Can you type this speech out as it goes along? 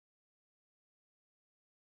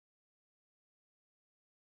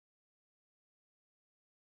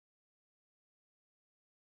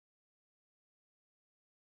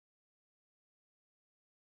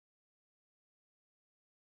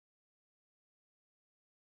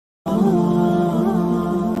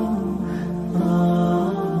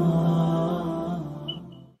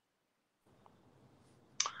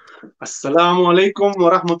Assalamu alaikum wa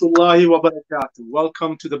rahmatullahi wa barakatuh.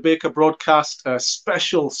 Welcome to the Baker broadcast.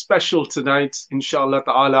 Special tonight, inshallah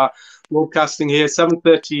ta'ala. Broadcasting here,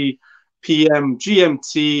 7:30 p.m.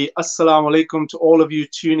 GMT. Assalamu alaikum to all of you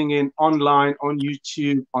tuning in online, on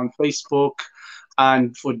YouTube, on Facebook,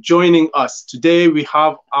 and for joining us. Today we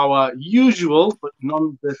have our usual, but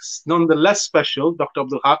nonetheless special, Dr.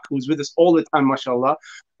 Abdul Haqq, who's with us all the time, mashallah.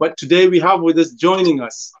 But today we have with us, joining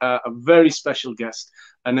us, a very special guest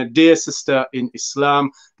and a dear sister in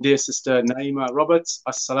Islam, dear sister Naima Roberts.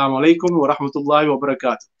 Assalamu alaikum wa rahmatullahi wa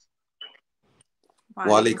barakatuh.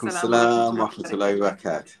 Wa alaikum salam wa rahmatullahi wa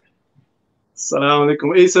barakatuh. Assalamu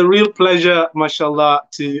alaikum. It's a real pleasure, mashallah,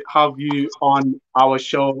 to have you on our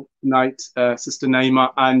show tonight, Sister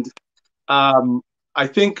Naima. And I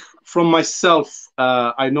think from myself,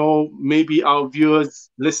 I know maybe our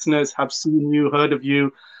viewers, listeners have seen you, heard of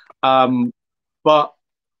you, but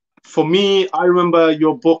for me, I remember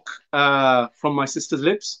your book from my sister's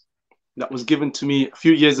lips that was given to me a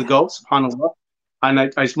few years ago, subhanAllah. And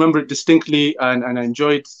I remember it distinctly, and I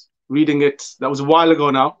enjoyed reading it. That was a while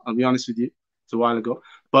ago now, I'll be honest with you. It's a while ago.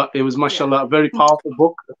 But it was, mashallah, a very powerful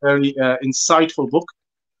book, a very insightful book.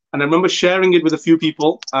 And I remember sharing it with a few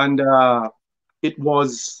people, and it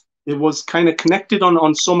was kind of connected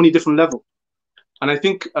on so many different levels. And I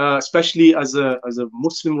think, especially as a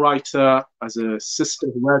Muslim writer, as a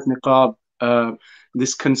sister who wears niqab,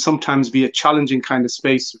 this can sometimes be a challenging kind of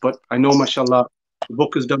space. But I know, mashallah, the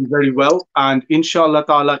book has done very well. And inshallah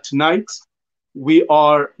ta'ala, tonight, we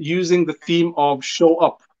are using the theme of show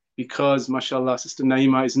up, because, mashallah, Sister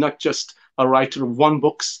Naima is not just a writer of one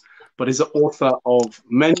book, but is an author of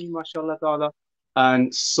many, mashallah ta'ala.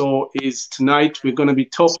 And so is tonight, we're going to be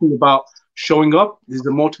talking about showing up. This is a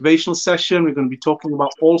motivational session. We're going to be talking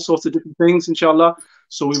about all sorts of different things, inshallah.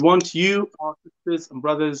 So we want you, our sisters and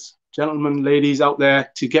brothers, gentlemen, ladies out there,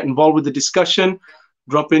 to get involved with the discussion.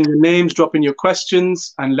 Drop in your names, drop in your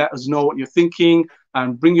questions, and let us know what you're thinking,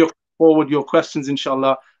 and bring forward your questions,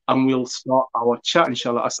 inshallah, and we'll start our chat,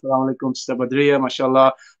 inshallah. Assalamu alaikum, Sister Badriya,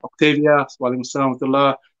 mashallah. Octavia, wa alaikum assalam wa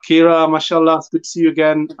rahmatullah. Kira, mashallah, it's good to see you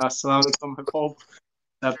again. Assalamu alaikum, I hope.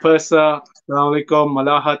 Persa, assalamu alaikum,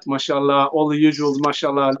 Malahat, mashallah, all the usuals,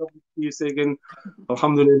 mashallah. Lovely to see you, Sagan.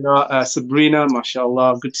 Alhamdulillah. Sabrina,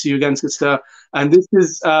 mashallah, good to see you again, sister. And this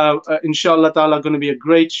is, inshallah ta'ala, going to be a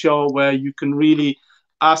great show where you can really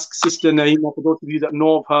ask Sister Naima, for those of you that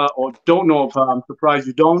know of her or don't know of her. I'm surprised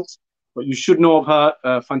you don't, but you should know of her.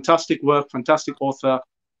 Fantastic work, fantastic author.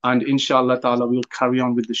 And inshallah ta'ala, we'll carry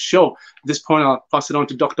on with the show. At this point, I'll pass it on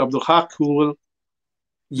to Dr. Abdul Haqq, who will...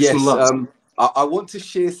 Yes, I want to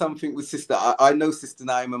share something with Sister. I know Sister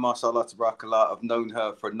Naima, mashallah, tabarakallah. I've known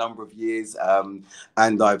her for a number of years.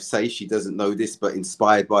 And I've say she doesn't know this, but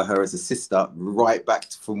inspired by her as a sister, right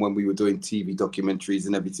back from when we were doing TV documentaries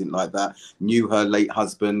and everything like that. Knew her late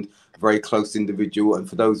husband, very close individual. And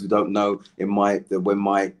for those who don't know, when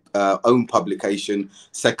my own publication,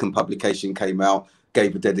 second publication came out,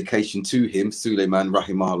 gave a dedication to him, Suleiman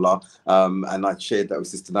Rahimahullah, and I shared that with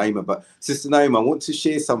Sister Naima. But Sister Naima, I want to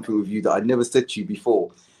share something with you that I never said to you before.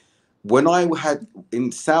 When I had in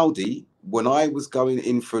Saudi, when I was going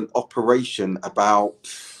in for an operation about,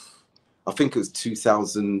 I think it was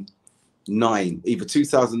 2009, either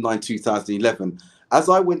 2009, 2011, as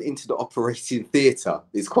I went into the operating theatre,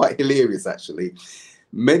 it's quite hilarious actually,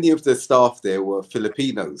 many of the staff there were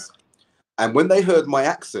Filipinos. And when they heard my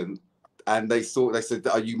accent, and they said,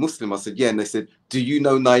 "Are you Muslim?" I said, "Yeah." And they said, "Do you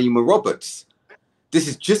know Naima Roberts?" This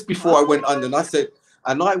is just before I went under. And I said,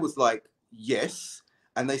 and I was like, "Yes."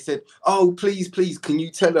 And they said, "Oh, please, can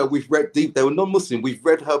you tell her we've read," they were non-Muslim, "we've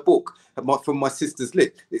read her book from my sister's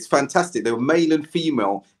lip. It's fantastic." They were male and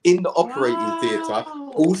female in the operating theatre,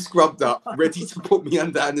 all scrubbed up, ready to put me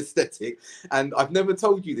under anaesthetic. And I've never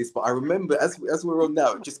told you this, but I remember as we're on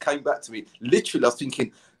now, it just came back to me. Literally, I was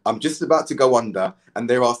thinking, I'm just about to go under, and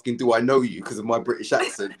they're asking, "Do I know you?" because of my British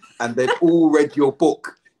accent. And they'd all read your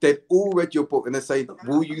book. They'd all read your book, and they're saying,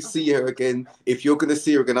 "Will you see her again? If you're going to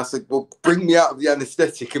see her again," I said, "Well, bring me out of the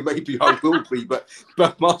anaesthetic, and maybe I will be." But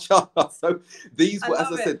mashallah. So these were,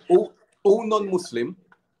 as I said, all non-Muslim,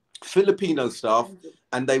 Filipino staff,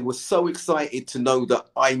 and they were so excited to know that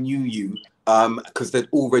I knew you. Because they'd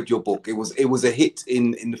all read your book. It was a hit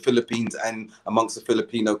in the Philippines and amongst the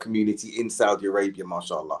Filipino community in Saudi Arabia,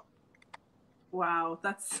 mashallah. Wow,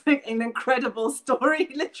 that's an incredible story,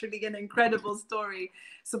 literally an incredible story.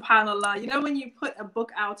 SubhanAllah. You know, when you put a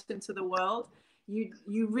book out into the world,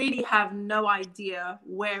 you really have no idea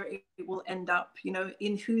where it will end up, you know,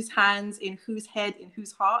 in whose hands, in whose head, in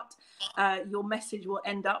whose heart your message will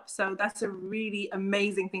end up. So that's a really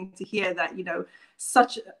amazing thing to hear, that, you know,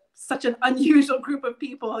 such such an unusual group of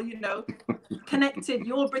people, you know, connected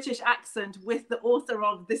your British accent with the author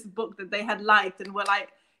of this book that they had liked, and were like,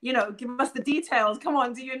 you know, give us the details. Come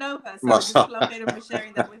on, do you know her? So jazakallah khairan for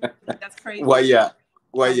sharing that with me. That's crazy. Well, yeah.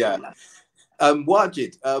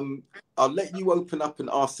 Wajid, I'll let you open up and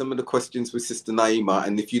ask some of the questions with Sister Naima,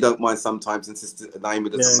 and if you don't mind sometimes, and Sister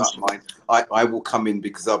Naima doesn't mind, I will come in,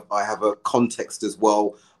 because I have a context as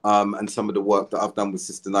well, and some of the work that I've done with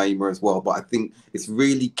Sister Naima as well. But I think it's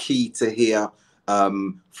really key to hear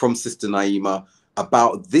from Sister Naima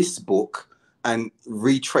about this book, and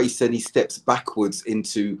retrace any steps backwards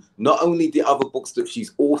into not only the other books that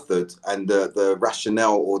she's authored and the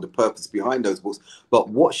rationale or the purpose behind those books, but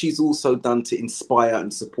what she's also done to inspire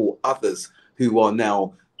and support others who are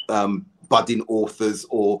now budding authors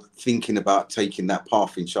or thinking about taking that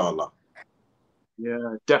path, inshallah.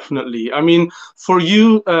 Yeah, definitely. I mean, for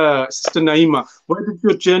you, Sister Naima, where did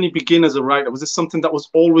your journey begin as a writer? Was this something that was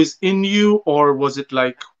always in you, or was it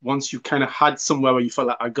like once you kind of had somewhere where you felt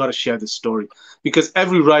like, I gotta share this story? Because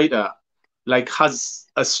every writer like has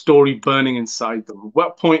a story burning inside them.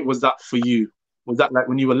 What point was that for you? Was that like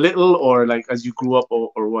when you were little, or like as you grew up,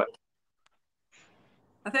 or what?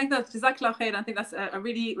 I think that's jazakallah khair. I think that's a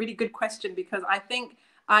really, really good question, because I think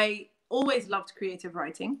I always loved creative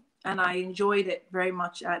writing and I enjoyed it very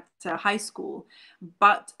much at high school.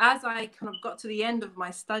 But as I kind of got to the end of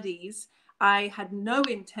my studies, I had no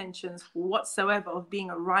intentions whatsoever of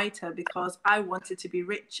being a writer, because I wanted to be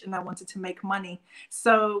rich and I wanted to make money.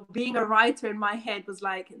 So being a writer in my head was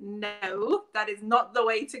like, no, that is not the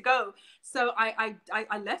way to go. So I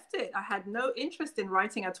left it. I had no interest in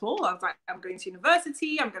writing at all. I was like, I'm going to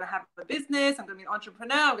university, I'm going to have a business, I'm going to be an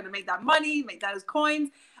entrepreneur, I'm going to make that money, make those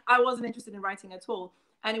coins. I wasn't interested in writing at all.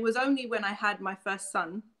 And it was only when I had my first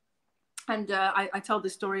son, and I tell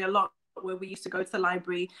this story a lot, where we used to go to the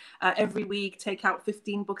library every week, take out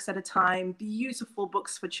 15 books at a time, beautiful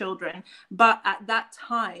books for children. But at that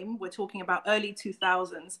time, we're talking about early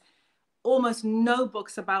 2000s, almost no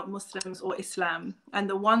books about Muslims or Islam. And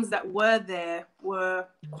the ones that were there were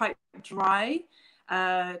quite dry,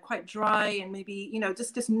 and maybe, you know,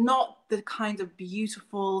 just not the kind of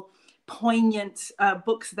beautiful, poignant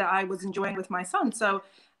books that I was enjoying with my son. So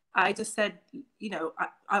I just said, you know,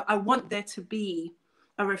 I want there to be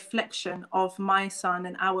a reflection of my son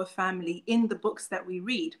and our family in the books that we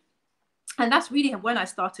read. And that's really when I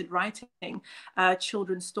started writing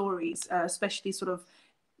children's stories, especially sort of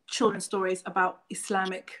children's stories about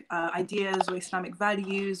Islamic ideas or Islamic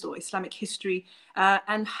values or Islamic history.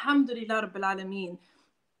 And alhamdulillah rabbil alameen,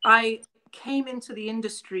 I came into the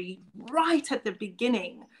industry right at the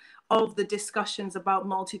beginning of the discussions about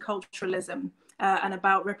multiculturalism and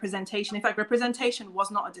about representation. In fact, representation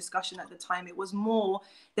was not a discussion at the time. It was more,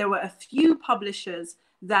 there were a few publishers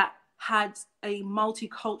that had a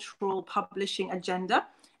multicultural publishing agenda,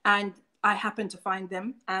 and I happened to find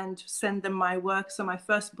them and send them my work. So my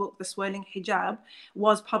first book, The Swirling Hijab,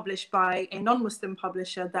 was published by a non-Muslim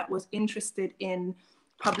publisher that was interested in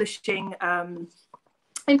publishing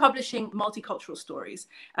multicultural stories.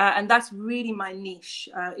 And that's really my niche.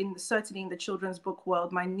 Certainly in the children's book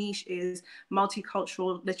world, my niche is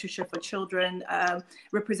multicultural literature for children,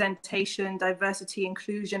 representation, diversity,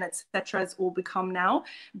 inclusion, etc. has all become now.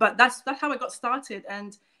 But that's how I got started.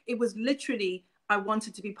 And it was literally, I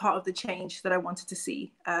wanted to be part of the change that I wanted to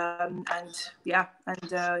see. I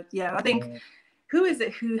think, who is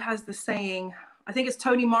it who has the saying? I think it's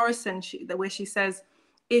Toni Morrison, where she says,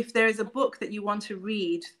 if there is a book that you want to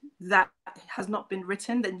read that has not been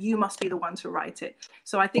written, then you must be the one to write it.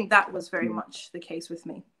 So I think that was very much the case with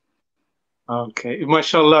me. Okay,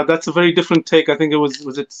 mashallah, that's a very different take. I think it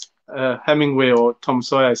was it Hemingway or Tom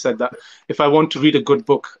Sawyer said that if I want to read a good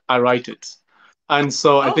book, I write it. And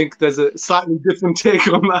so I think there's a slightly different take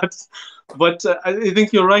on that. But I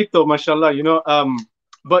think you're right, though, mashallah, you know,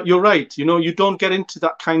 but you're right, you know, you don't get into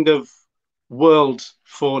that kind of world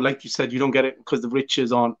for, like you said, you don't get it because the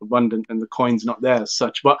riches aren't abundant and the coin's not there as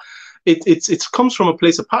such. But it comes from a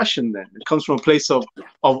place of passion. Then it comes from a place of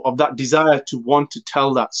that desire to want to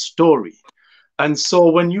tell that story. And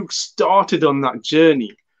so when you started on that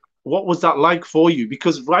journey, what was that like for you?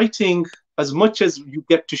 Because writing, as much as you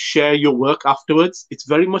get to share your work afterwards, it's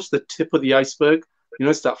very much the tip of the iceberg. You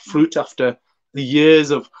know, it's that fruit after the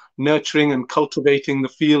years of nurturing and cultivating the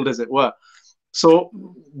field, as it were. So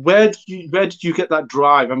where did you get that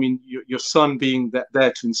drive? I mean, your son being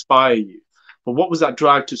there to inspire you, but what was that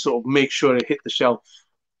drive to sort of make sure it hit the shelf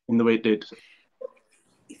in the way it did?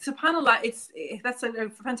 SubhanAllah, that's a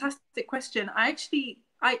fantastic question. If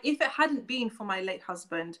it hadn't been for my late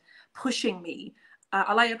husband pushing me,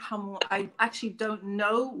 Allah yarhamu, I actually don't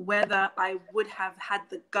know whether I would have had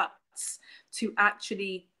the guts to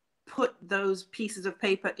actually put those pieces of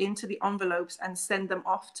paper into the envelopes and send them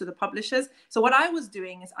off to the publishers. So what I was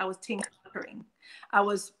doing is I was tinkering. I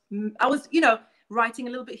was, writing a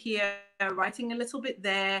little bit here, writing a little bit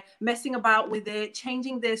there, messing about with it,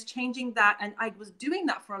 changing this, changing that. And I was doing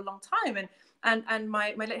that for a long time. And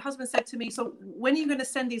my late husband said to me, so when are you going to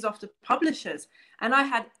send these off to publishers? And I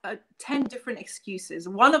had 10 different excuses.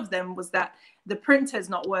 One of them was that the printer's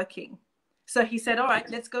not working. So he said, all right,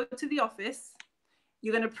 let's go to the office.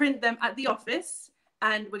 You're going to print them at the office,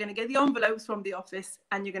 and we're going to get the envelopes from the office,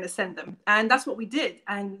 and you're going to send them. And that's what we did.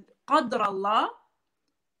 And qadr Allah,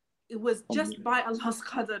 it was just by Allah's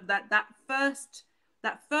qadr that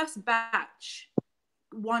first batch,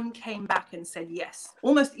 one came back and said yes,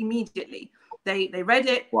 almost immediately. They read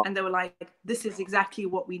it, wow, and they were like, this is exactly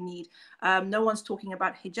what we need. No one's talking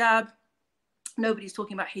about hijab. Nobody's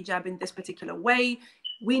talking about hijab in this particular way.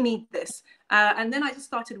 We need this. And then I just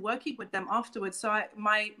started working with them afterwards. So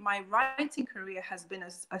my writing career has been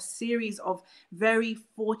a series of very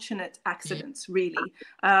fortunate accidents, really,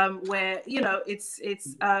 where,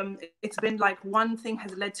 it's been like one thing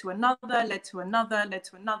has led to another, led to another, led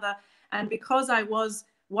to another. And because I was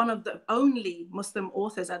one of the only Muslim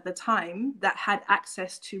authors at the time that had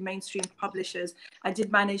access to mainstream publishers, I did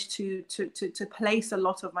manage to place a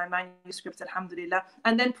lot of my manuscripts, alhamdulillah,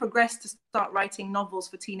 and then progress to start writing novels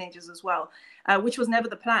for teenagers as well, which was never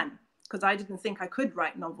the plan, because I didn't think I could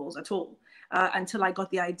write novels at all until I got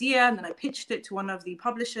the idea, and then I pitched it to one of the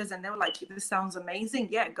publishers, and they were like, this sounds amazing,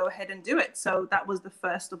 yeah, go ahead and do it. So that was the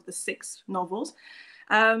first of the 6 novels.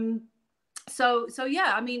 So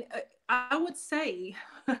yeah, I mean, I would say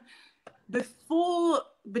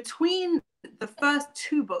between the first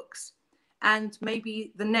 2 books and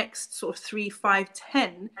maybe the next sort of 3, 5,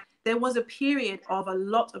 10, there was a period of a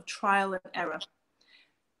lot of trial and error.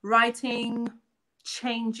 Writing,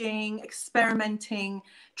 changing, experimenting,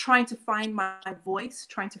 trying to find my voice,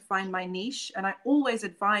 trying to find my niche. And I always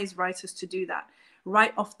advise writers to do that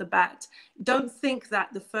right off the bat. Don't think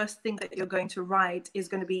that the first thing that you're going to write is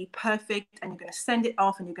going to be perfect and you're going to send it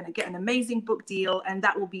off and you're going to get an amazing book deal and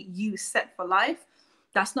that will be you set for life.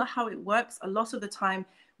 That's not how it works. A lot of the time,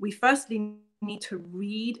 we firstly need to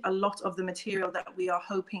read a lot of the material that we are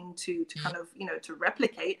hoping to kind of, to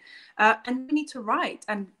replicate. And we need to write,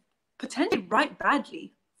 and potentially write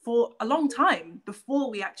badly for a long time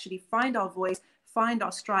before we actually find our voice, find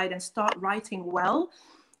our stride, and start writing well.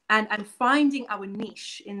 And finding our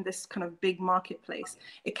niche in this kind of big marketplace.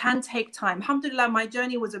 It can take time. Alhamdulillah, my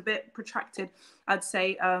journey was a bit protracted, I'd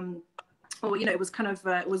say. It was kind of,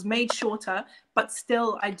 it was made shorter, but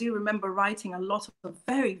still I do remember writing a lot of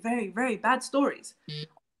very, very, very bad stories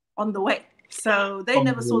on the way. So they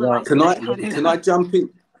never saw the light. Can I jump in?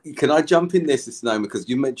 Can I jump in there, Sister Naima? Because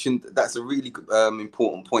you mentioned, that's a really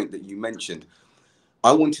important point that you mentioned.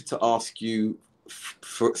 I wanted to ask you,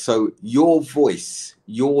 so your voice,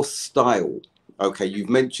 your style, okay, you've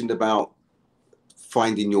mentioned about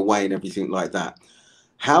finding your way and everything like that.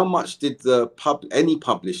 How much did any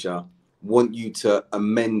publisher want you to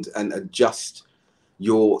amend and adjust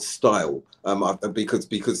your style?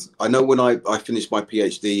 Because I know when I finished my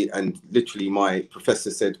PhD and literally my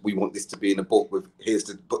professor said, we want this to be in a book with, here's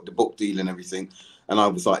the book deal and everything. And I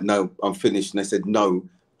was like, no, I'm finished. And they said, no,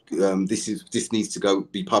 this needs to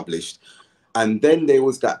be published. And then there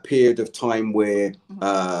was that period of time where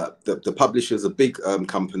the publishers, a big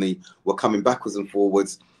company, were coming backwards and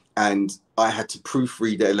forwards, and I had to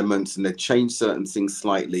proofread elements and they changed certain things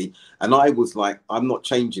slightly. And I was like, I'm not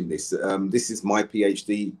changing this. This is my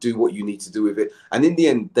PhD. Do what you need to do with it. And in the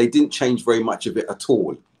end, they didn't change very much of it at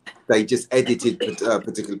all. They just edited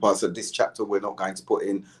particular parts of this chapter we're not going to put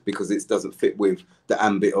in because it doesn't fit with the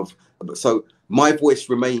ambit of. So my voice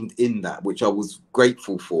remained in that, which I was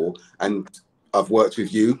grateful for. And I've worked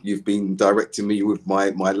with you. You've been directing me with my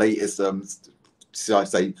latest, should I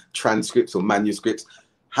say, transcripts or manuscripts.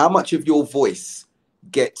 How much of your voice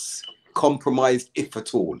gets compromised, if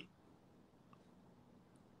at all?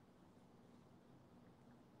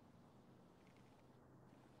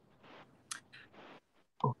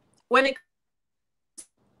 When it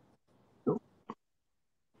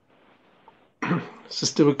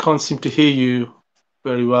Sister, we can't seem to hear you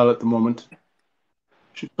very well at the moment.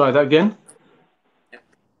 Should we try that again?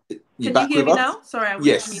 Can you hear me now? Sorry, I was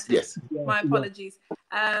muted. Yes. My apologies.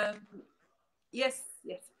 Yes.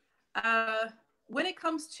 When it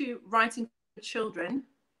comes to writing for children,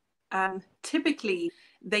 typically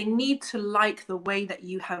they need to like the way that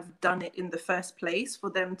you have done it in the first place for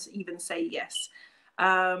them to even say yes.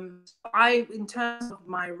 In terms of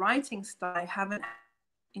my writing style, I haven't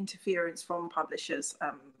interference from publishers.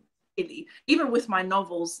 Really, even with my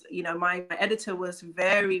novels, you know, my editor was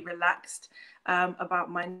very relaxed about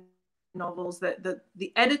my novels. That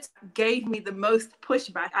the editor gave me the most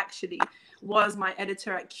pushback actually was my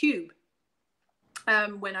editor at Cube,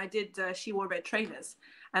 when I did She Wore Red Trainers.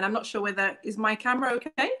 And I'm not sure whether, is my camera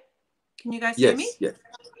okay? Can you guys hear me? Yes.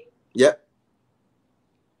 Yeah.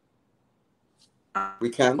 We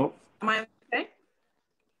can. Am I okay?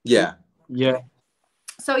 Yeah.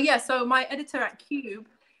 So my editor at Cube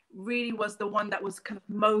really was the one that was kind of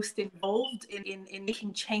most involved in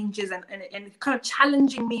making changes and kind of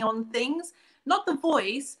challenging me on things, not the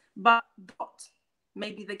voice, but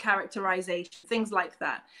maybe the characterization, things like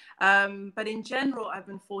that. But in general, I've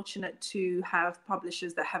been fortunate to have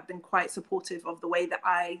publishers that have been quite supportive of the way that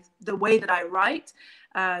I write.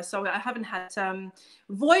 So I haven't had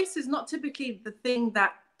voice is not typically the thing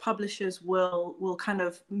that publishers will kind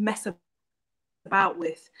of mess about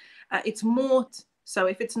with. It's more, so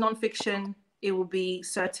if it's nonfiction, it will be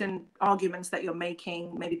certain arguments that you're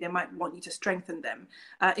making. Maybe they might want you to strengthen them.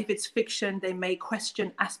 If it's fiction, they may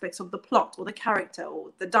question aspects of the plot or the character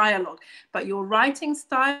or the dialogue. But your writing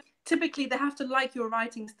style, typically they have to like your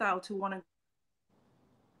writing style to want to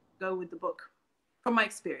go with the book, from my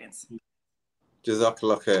experience.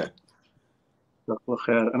 Jazakallah khair.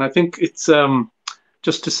 And I think it's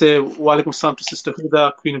just to say walaikum salam to Sister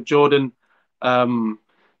Huda, Queen of Jordan.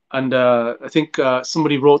 And I think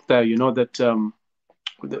somebody wrote there, you know, that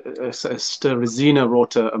Sister Razina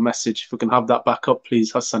wrote a message. If we can have that back up,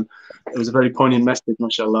 please, Hassan. It was a very poignant message,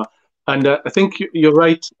 mashallah. And I think you're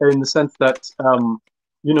right in the sense that,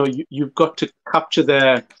 you know, you've got to capture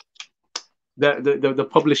the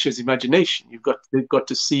publisher's imagination. They've got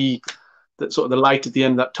to see that sort of the light at the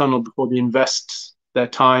end of that tunnel before they invest their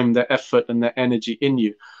time, their effort, and their energy in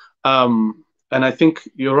you. And I think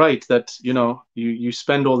you're right that, you know, you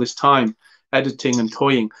spend all this time editing and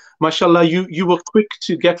toying. Mashallah, you were quick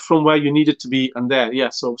to get from where you needed to be and there. Yeah,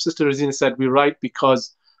 so Sister Razina said, we write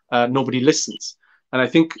because nobody listens. And I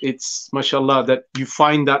think it's, mashallah, that you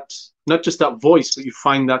find that, not just that voice, but you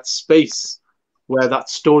find that space where that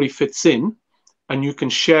story fits in, and you can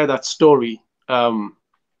share that story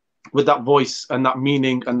with that voice and that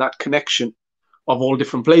meaning and that connection of all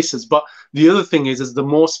different places. But the other thing is the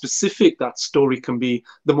more specific that story can be,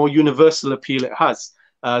 the more universal appeal it has.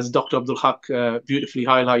 As Dr. Abdul Haqq beautifully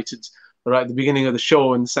highlighted right at the beginning of the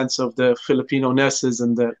show, in the sense of the Filipino nurses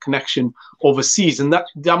and the connection overseas, and that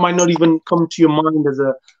might not even come to your mind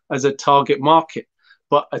as a target market.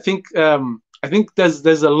 But I think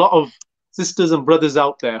there's a lot of sisters and brothers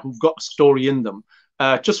out there who've got a story in them.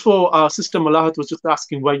 Just for our Sister Malahat was just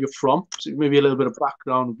asking where you're from, so maybe a little bit of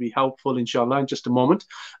background would be helpful, inshallah, in just a moment.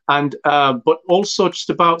 And but also just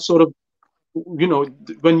about sort of, you know,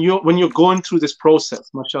 when you're going through this process,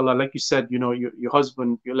 mashallah, like you said, you know, your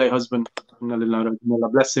husband, your late husband, Allah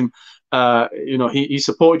bless him, you know, he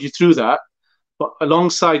supported you through that. But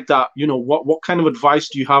alongside that, you know, what kind of advice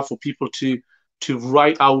do you have for people to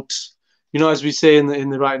write out, you know, as we say in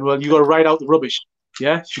the writing world, you got to write out the rubbish.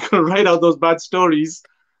 Yeah, you got to write out those bad stories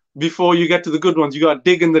before you get to the good ones. You got to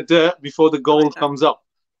dig in the dirt before the gold comes up.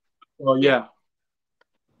 So yeah.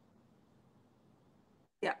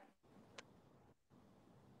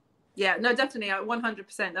 Yeah, no, definitely,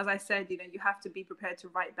 100%. As I said, you know, you have to be prepared to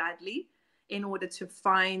write badly in order to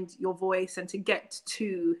find your voice and to get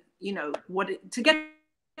to, you know, to get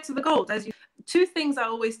to the gold. Two things I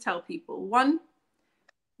always tell people. One,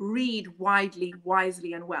 read widely,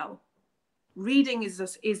 wisely, and well. Reading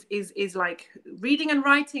is like, reading and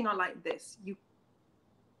writing are like this. You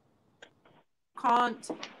can't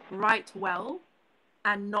write well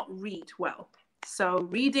and not read well. So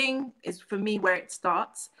reading is, for me, where it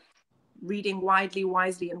starts. Reading widely,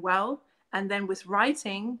 wisely, and well. And then with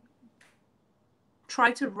writing,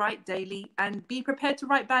 try to write daily and be prepared to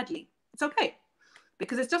write badly. It's okay,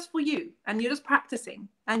 because it's just for you and you're just practicing,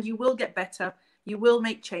 and you will get better. You will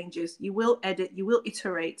make changes. You will edit. You will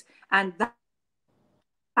iterate. And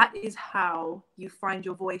that is how you find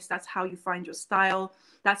your voice. That's how you find your style.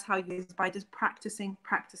 That's how you, by just practicing.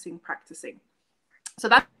 So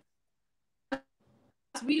that's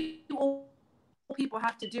really all people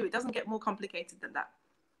have to do. It doesn't get more complicated than that.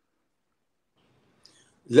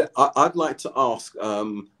 I'd like to ask,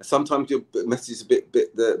 sometimes your message is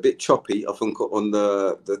a bit choppy, I think, on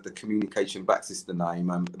the communication back, Sister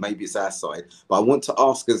Naima. Maybe it's our side, but I want to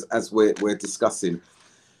ask, as we're discussing,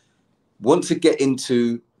 want to get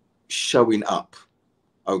into showing up,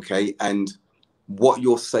 okay, and what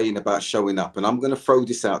you're saying about showing up. And I'm going to throw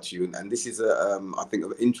this out to you, and this is I think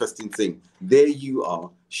an interesting thing. There you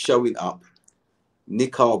are, showing up,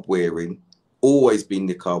 niqab wearing, always been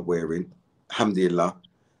niqab wearing, alhamdulillah.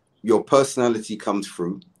 Your personality comes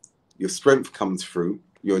through, your strength comes through,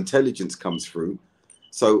 your intelligence comes through.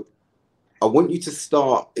 So I want you to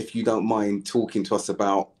start, if you don't mind, talking to us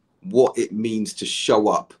about what it means to show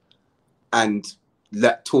up, and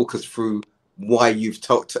talk us through why you've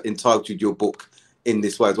entitled your book in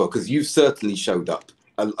this way as well, because you've certainly showed up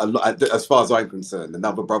a lot, as far as I'm concerned, and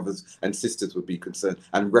other brothers and sisters would be concerned,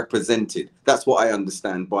 and represented. That's what I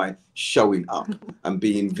understand by showing up and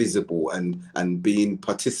being visible and being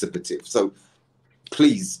participative. So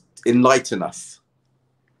please enlighten us.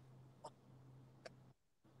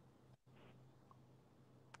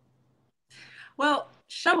 Well,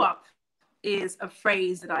 show up is a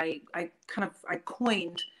phrase that I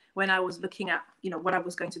coined when I was looking at, what I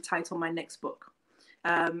was going to title my next book.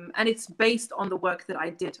 And it's based on the work that I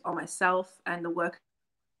did on myself and the work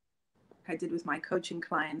I did with my coaching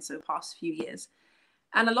clients over the past few years.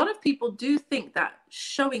 And a lot of people do think that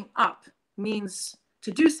showing up means to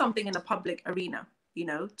do something in a public arena,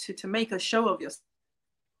 to make a show of yourself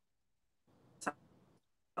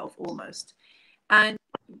almost. And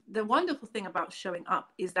the wonderful thing about showing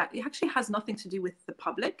up is that it actually has nothing to do with the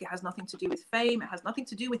public. It has nothing to do with fame. It has nothing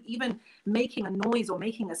to do with even making a noise or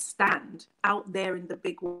making a stand out there in the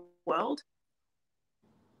big world.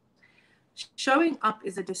 Showing up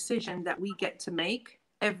is a decision that we get to make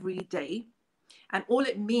every day. And all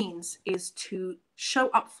it means is to show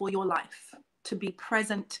up for your life, to be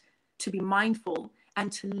present, to be mindful,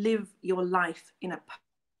 and to live your life in a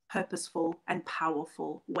purposeful and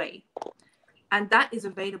powerful way. And that is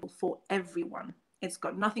available for everyone. It's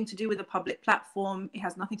got nothing to do with a public platform. It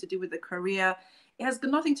has nothing to do with a career. It has got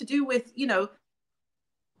nothing to do with,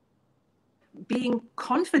 being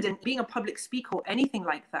confident, being a public speaker or anything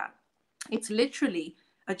like that. It's literally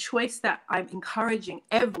a choice that I'm encouraging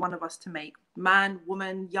every one of us to make, man,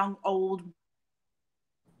 woman, young, old,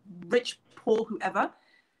 rich, poor, whoever,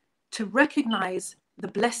 to recognize the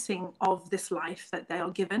blessing of this life that they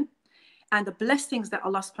are given, and the blessings that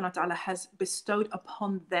Allah subhanahu wa ta'ala has bestowed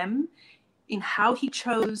upon them in how He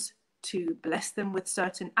chose to bless them with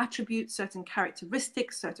certain attributes, certain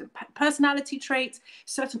characteristics, certain personality traits,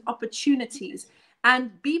 certain opportunities,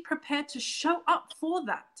 and be prepared to show up for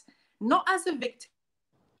that, not as a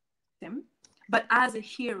victim, but as a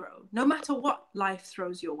hero, no matter what life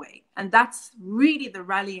throws your way. And that's really the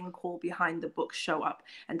rallying call behind the book, Show Up.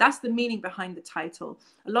 And that's the meaning behind the title.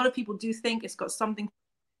 A lot of people do think it's got something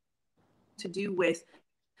to do with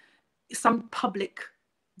some public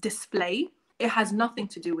display. It has nothing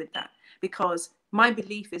to do with that, because my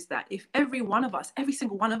belief is that if every one of us, every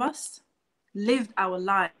single one of us, lived our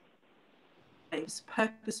lives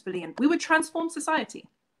purposefully, and we would transform society.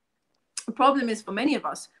 The problem is, for many of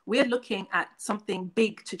us, we're looking at something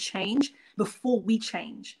big to change before we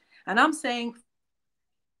change. And I'm saying,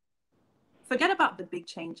 forget about the big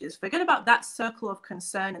changes. Forget about that circle of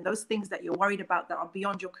concern and those things that you're worried about that are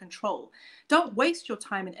beyond your control. Don't waste your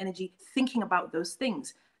time and energy thinking about those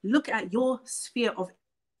things. Look at your sphere of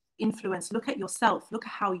influence. Look at yourself. Look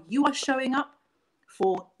at how you are showing up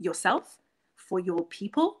for yourself, for your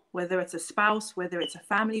people, whether it's a spouse, whether it's a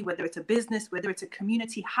family, whether it's a business, whether it's a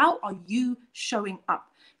community. How are you showing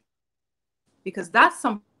up? Because that's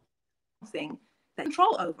something that you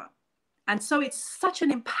control over. And so it's such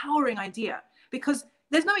an empowering idea, because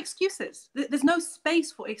there's no excuses. There's no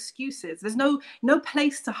space for excuses. There's no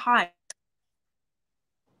place to hide.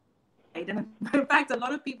 And in fact, a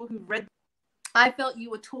lot of people who've read, I felt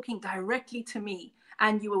you were talking directly to me,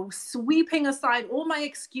 and you were sweeping aside all my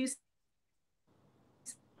excuses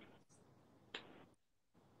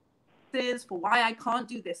for why I can't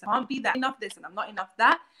do this, I can't be that, enough this, and I'm not enough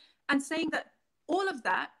that, and saying that all of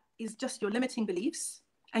that is just your limiting beliefs.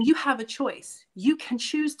 And you have a choice. You can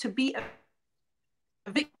choose to be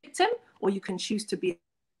a victim, or you can choose to be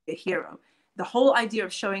a hero. The whole idea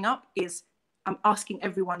of showing up is, I'm asking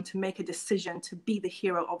everyone to make a decision to be the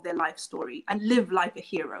hero of their life story and live life a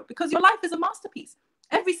hero, because your life is a masterpiece.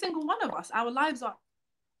 Every single one of us, our lives are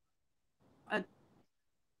a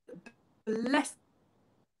blessed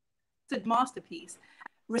masterpiece.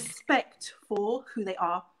 Respect for who they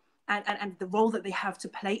are, and the role that they have to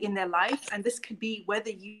play in their life. And this could be whether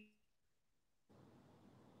you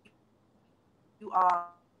are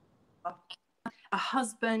a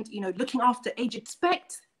husband, looking after aged.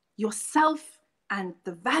 Respect yourself and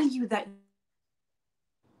the value that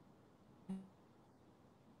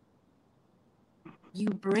you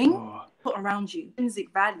bring around you,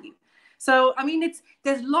 intrinsic value. So, I mean,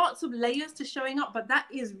 there's lots of layers to showing up, but that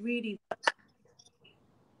is really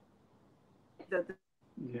the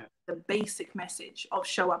basic message of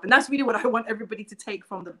Show Up. And that's really what I want everybody to take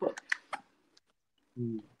from the book.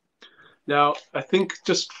 Mm. Now, I think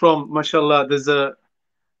just from mashallah,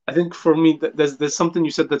 I think for me, there's something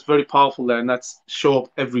you said that's very powerful there, and that's show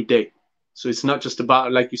up every day. So it's not just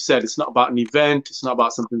about, like you said, it's not about an event, it's not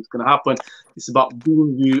about something that's going to happen. It's about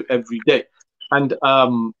being you every day. And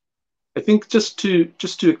I think just to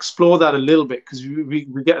explore that a little bit, because we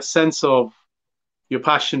get a sense of your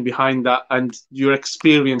passion behind that and your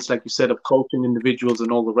experience, like you said, of coaching individuals and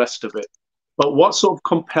all the rest of it. But what sort of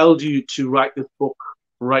compelled you to write this book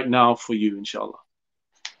right now for you, inshallah?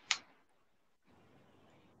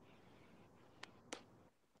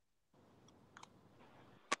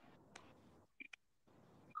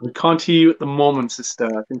 We can't hear you at the moment, sister.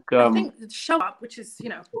 I think Show Up, which is, you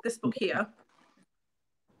know, this book here.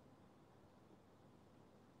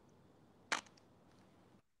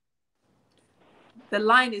 The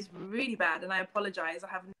line is really bad, and I apologize. I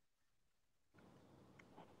haven't.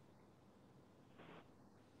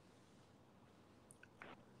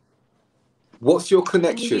 What's your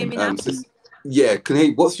connection? Can you hear me now? Yeah,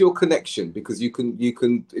 what's your connection? Because you can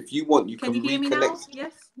if you want, you can you hear reconnect. Me now?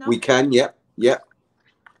 Yes. No? We can. Yeah. Yeah.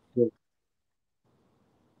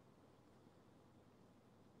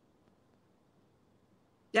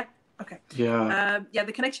 Yeah. Okay. Yeah. Yeah.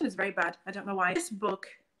 The connection is very bad. I don't know why. This book,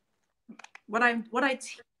 what I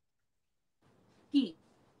teach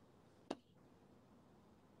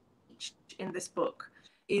in this book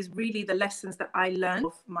is really the lessons that I learned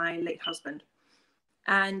of my late husband,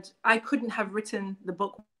 and I couldn't have written the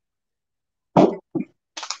book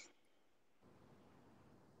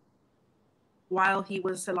while he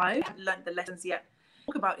was alive. I hadn't learned the lessons yet.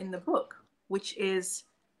 Talk about in the book, which is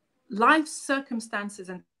life circumstances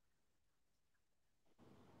and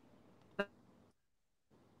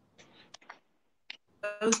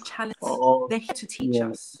those challenges. They're here to teach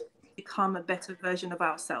us become a better version of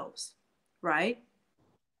ourselves, right?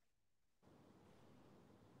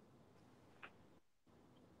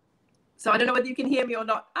 So I don't know whether you can hear me or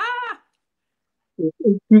not.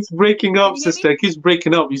 It keeps breaking up, sister. It keeps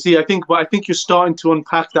breaking up. You see, I think you're starting to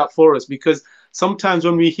unpack that for us, because sometimes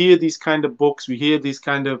when we hear these kind of books, we hear these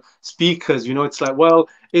kind of speakers, you know, it's like, well,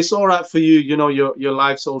 it's all right for you, you know, your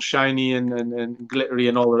life's all shiny and glittery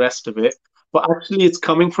and all the rest of it. But actually, it's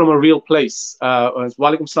coming from a real place.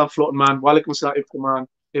 Walaikum salam, floating man. Walaikum salam, Ibtiman,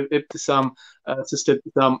 Ibtisam, sister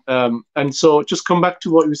Ibtisam. And so just come back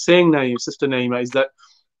to what you were saying now, your sister Naima, is that,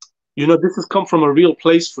 you know, this has come from a real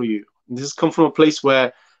place for you. This has come from a place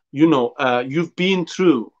where, you know, you've been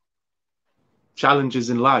through challenges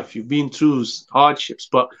in life, you've been through hardships,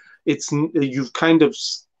 but you've kind of,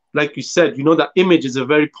 like you said, you know, that image is a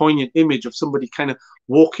very poignant image of somebody kind of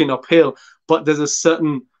walking uphill, but there's a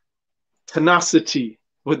certain tenacity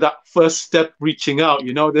with that first step reaching out,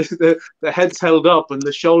 you know, the head's held up and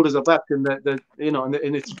the shoulders are back, and the you know,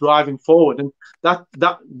 and it's driving forward. And that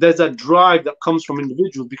there's a drive that comes from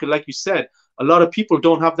individuals, because like you said, a lot of people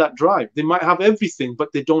don't have that drive. They might have everything,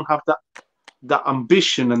 but they don't have that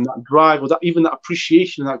ambition and that drive, or that even that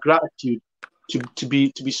appreciation and that gratitude to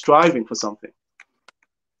be striving for something.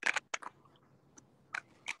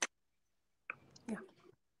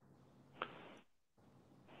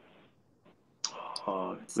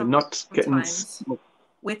 We're not getting.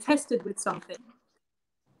 We're tested with something.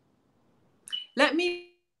 Let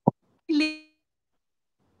me leave.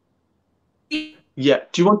 Yeah.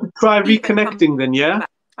 Do you want to try reconnecting then? Yeah.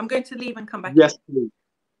 I'm going to leave and come back. Yes, please.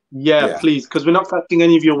 Yeah, please, because we're not catching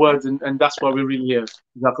any of your words, and that's why we're really here.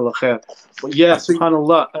 Jazakallah khair. But yeah,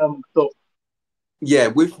 subhanallah. So yeah,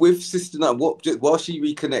 with Sister Nat, while she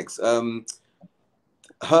reconnects,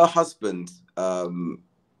 her husband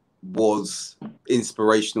was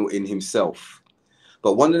inspirational in himself.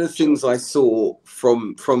 But one of the things I saw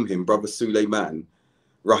from him, Brother Suleiman,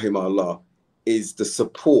 rahimahullah, is the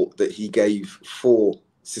support that he gave for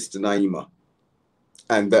Sister Naima,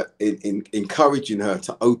 and that in encouraging her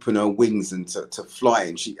to open her wings and to fly.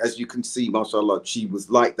 And she, as you can see, mashallah, she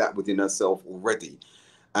was like that within herself already.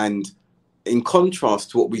 And in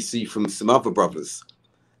contrast to what we see from some other brothers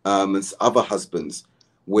and other husbands,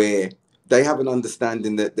 where they have an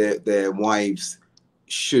understanding that their wives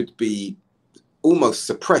should be almost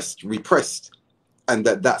suppressed, repressed, and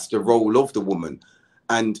that's the role of the woman.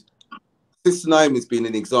 And Sister Naima has been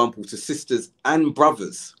an example to sisters and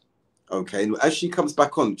brothers. Okay, and as she comes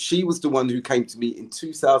back on, she was the one who came to me in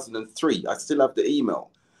 2003. I still have the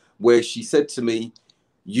email where she said to me,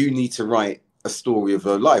 "You need to write a story of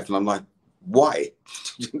her life." And I'm like, "Why?"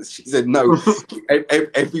 She said, "No,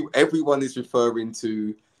 everyone is referring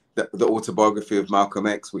to the autobiography of Malcolm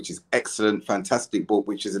X, which is excellent, fantastic book,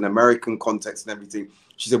 which is an American context and everything."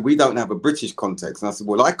 She said, "We don't have a British context." And I said,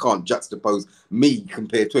 "Well, I can't juxtapose me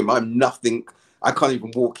compared to him. I'm nothing I can't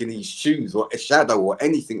even walk in these shoes or a shadow or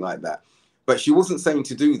anything like that. But she wasn't saying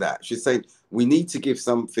to do that. She's saying we need to give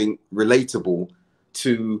something relatable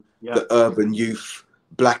to the urban youth,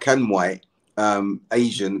 black and white,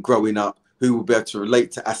 Asian growing up, who will be able to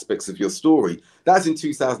relate to aspects of your story. That's in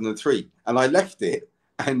 2003. And I left it.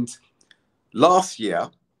 And last year,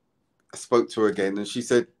 I spoke to her again and she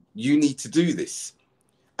said, you need to do this,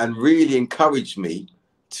 and really encouraged me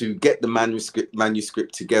to get the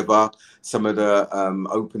manuscript together, some of the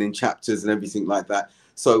opening chapters and everything like that.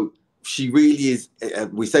 So she really is,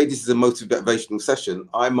 we say this is a motivational session.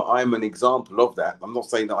 I'm an example of that. I'm not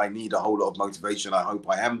saying that I need a whole lot of motivation. I hope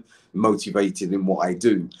I am motivated in what I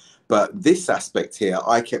do. But this aspect here,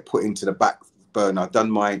 I kept putting to the back burner.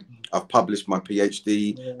 I've published my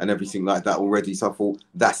PhD and everything like that already. So I thought,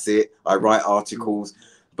 that's it. I write articles.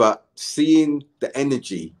 But seeing the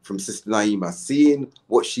energy from Sister Naima, seeing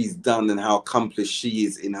what she's done and how accomplished she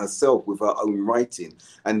is in herself with her own writing,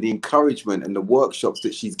 and the encouragement and the workshops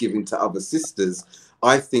that she's giving to other sisters,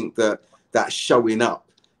 I think that showing up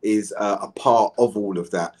is a part of all of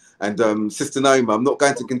that. And Sister Naima, I'm not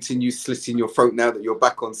going to continue slitting your throat now that you're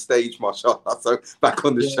back on stage, mashallah, so back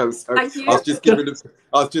on the show. So I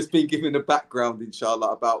was just being given a background,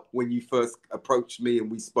 inshallah, about when you first approached me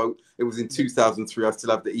and we spoke. It was in 2003. I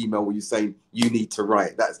still have the email where you're saying you need to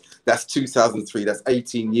write. That's 2003. That's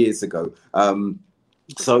 18 years ago.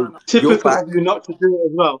 So typical of you not to do it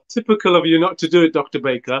as well. Typical of you not to do it, Dr.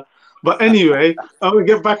 Baker. But anyway, I'm gonna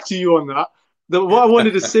get back to you on that. What I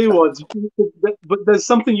wanted to say was, but there's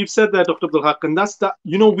something you've said there, Dr. Abdul Haqq, and that's that,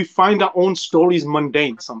 we find our own stories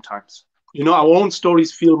mundane sometimes. Our own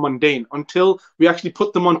stories feel mundane until we actually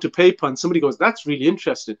put them onto paper and somebody goes, that's really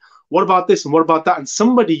interesting. What about this and what about that? And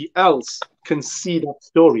somebody else can see that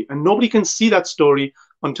story. And nobody can see that story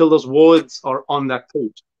until those words are on that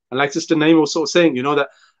page. And like Sister Naima was sort of saying, that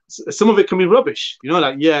some of it can be rubbish.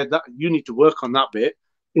 That you need to work on that bit,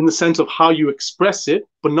 in the sense of how you express it,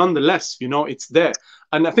 but nonetheless, it's there.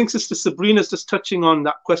 And I think Sister Sabrina's just touching on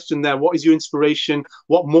that question there. What is your inspiration?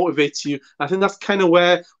 What motivates you? I think that's kind of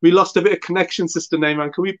where we lost a bit of connection, Sister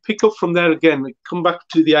Naima. Can we pick up from there again? Like, come back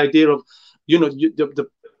to the idea of,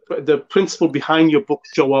 the principle behind your book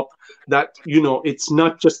show up, that, it's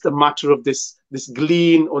not just a matter of this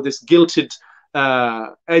glean or this gilded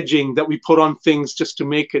edging that we put on things just to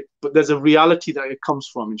make it, but there's a reality that it comes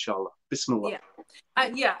from, inshallah. Bismillah.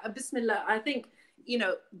 Bismillah. I think,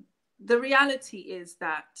 the reality is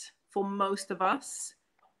that for most of us,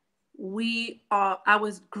 our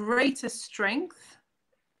greatest strength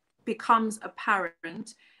becomes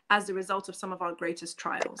apparent as a result of some of our greatest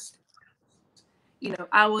trials.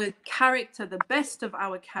 Our character, the best of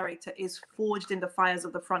our character, is forged in the fires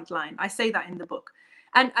of the front line. I say that in the book.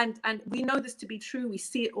 And we know this to be true. We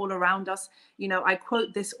see it all around us. I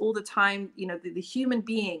quote this all the time. The human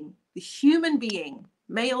being,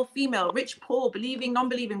 male, female, rich, poor, believing,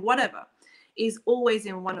 non-believing, whatever, is always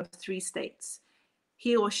in one of three states.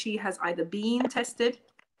 He or she has either been tested,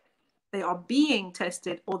 they are being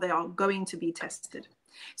tested, or they are going to be tested.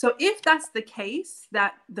 So if that's the case,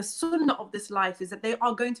 that the sunnah of this life is that they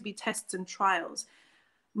are going to be tests and trials,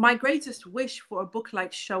 my greatest wish for a book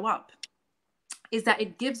like Show Up is that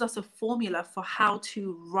it gives us a formula for how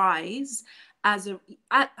to rise,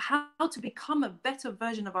 how to become a better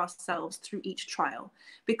version of ourselves through each trial.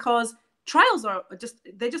 Because trials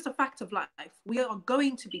they're just a fact of life. We are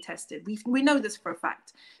going to be tested. We know this for a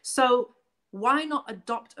fact. So why not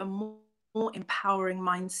adopt a more empowering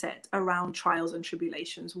mindset around trials and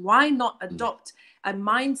tribulations? Why not adopt a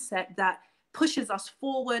mindset that pushes us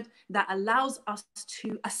forward, that allows us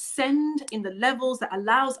to ascend in the levels, that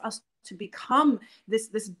allows us to become this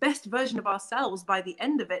best version of ourselves by the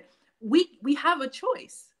end of it? We have a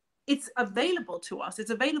choice. It's available to us.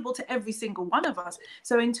 It's available to every single one of us.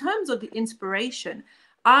 So in terms of the inspiration,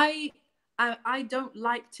 I don't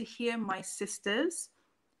like to hear my sisters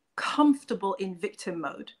comfortable in victim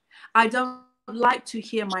mode. I don't like to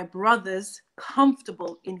hear my brothers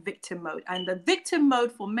comfortable in victim mode. And the victim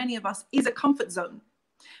mode for many of us is a comfort zone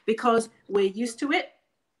because we're used to it.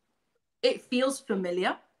 It feels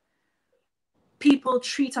familiar. People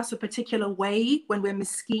treat us a particular way when we're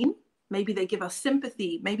miskeen. Maybe they give us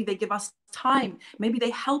sympathy. Maybe they give us time. Maybe they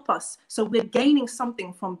help us. So we're gaining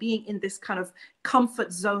something from being in this kind of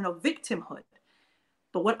comfort zone of victimhood.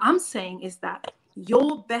 But what I'm saying is that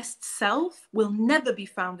your best self will never be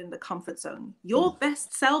found in the comfort zone. Your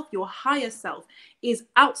best self, your higher self, is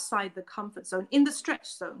outside the comfort zone, in the stretch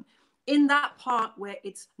zone, in that part where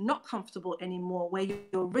it's not comfortable anymore, where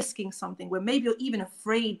you're risking something, where maybe you're even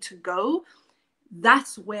afraid to go.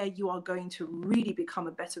 that's where you are going to really become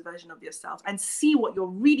a better version of yourself and see what you're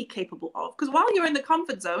really capable of. Because while you're in the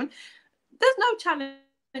comfort zone, there's no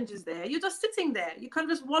challenges there. You're just sitting there. You're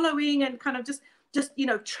kind of just wallowing and kind of just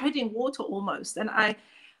treading water almost. And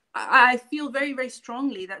I feel very, very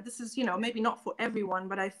strongly that this is, maybe not for everyone,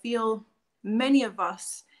 but I feel many of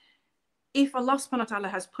us, if Allah subhanahu wa ta'ala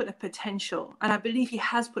has put a potential, and I believe He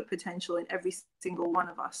has put potential in every single one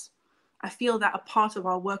of us, I feel that a part of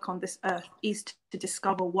our work on this earth is to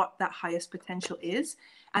discover what that highest potential is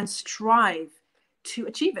and strive to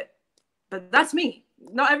achieve it. But that's me.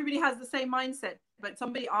 Not everybody has the same mindset, but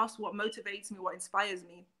somebody asked what motivates me, what inspires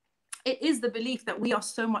me. It is the belief that we are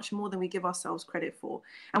so much more than we give ourselves credit for.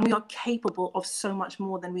 And we are capable of so much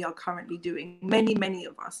more than we are currently doing. Many, many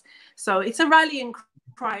of us. So it's a rallying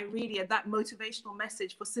cry, really, and that motivational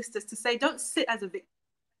message for sisters to say, don't sit as a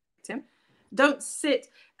victim. Don't sit,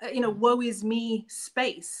 woe is me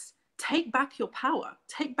space. Take back your power.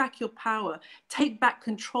 Take back your power. Take back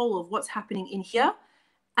control of what's happening in here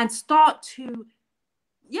and start to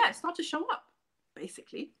show up,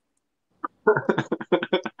 basically.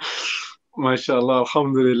 MashaAllah,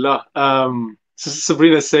 alhamdulillah.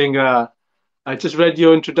 Sabrina saying, I just read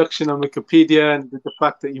your introduction on Wikipedia, and the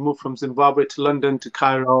fact that you moved from Zimbabwe to London to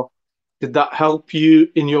Cairo. Did that help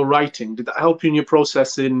you in your writing? Did that help you in your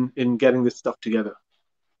process in getting this stuff together?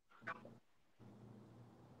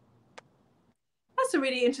 That's a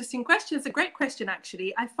really interesting question. It's a great question,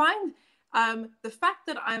 actually. I find the fact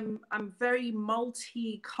that I'm very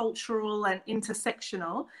multicultural and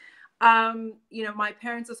intersectional. My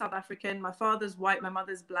parents are South African. My father's white. My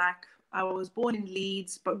mother's black. I was born in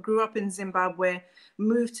Leeds, but grew up in Zimbabwe.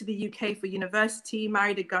 Moved to the UK for university.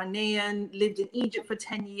 Married a Ghanaian. Lived in Egypt for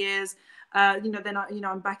 10 years. Then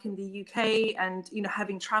I'm back in the UK, and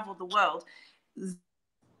having traveled the world.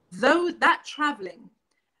 Though that traveling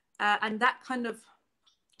and that kind of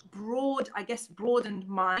broadened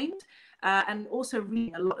mind, and also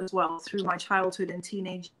reading a lot as well through my childhood and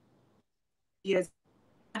teenage years,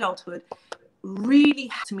 adulthood, really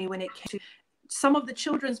helped me when it came to some of the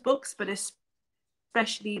children's books, but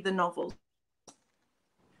especially the novels.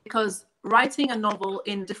 Because writing a novel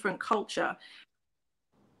in different culture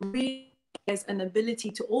really has an ability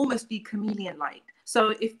to almost be chameleon-like.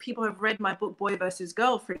 So if people have read my book, Boy versus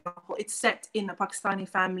Girl, for example, it's set in a Pakistani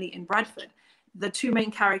family in Bradford. The two main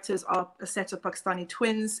characters are a set of Pakistani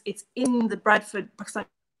twins. It's in the Bradford Pakistani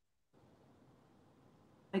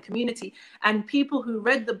community. And people who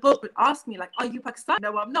read the book would ask me, like, are you Pakistani?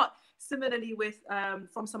 No, I'm not. Similarly with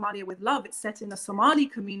From Somalia with Love, it's set in a Somali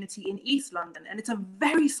community in East London. And it's a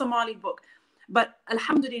very Somali book. But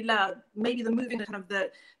alhamdulillah, maybe the moving kind of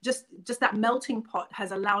just that melting pot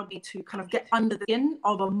has allowed me to kind of get under the skin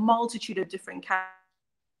of a multitude of different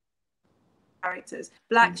characters.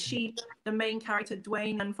 Black Sheep, the main character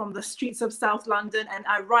Dwayne, and from the streets of South London, and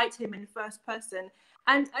I write him in first person,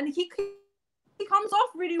 and he comes off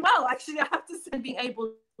really well, actually, I have to say, being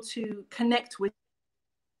able to connect with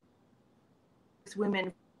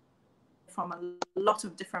women from a lot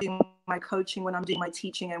of different, my coaching, when I'm doing my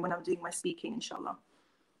teaching, and when I'm doing my speaking, inshallah.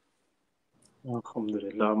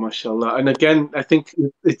 Alhamdulillah, mashallah. And again, I think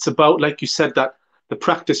it's about, like you said, that the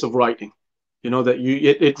practice of writing, that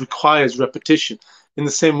it requires repetition. In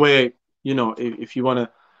the same way, if you want to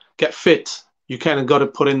get fit, you kind of got to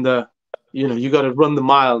put in you got to run the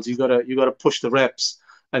miles, you got to push the reps.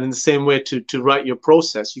 And in the same way to write your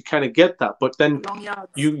process, you kind of get that, but then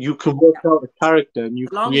you can work out a character and you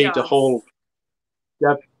create a whole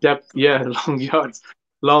depth, long yards,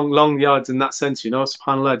 long yards in that sense,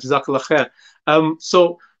 subhanAllah, jazakallah khair.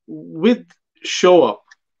 So with Show Up,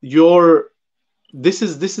 this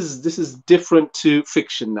is different to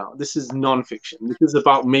fiction now. This is non-fiction. This is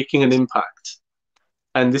about making an impact.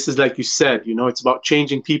 And this is, like you said, it's about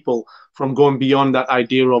changing people from going beyond that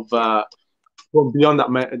idea of beyond that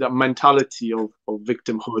mentality of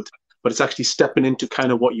victimhood, but it's actually stepping into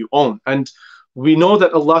kind of what you own. And we know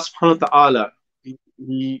that Allah subhanahu wa ta'ala,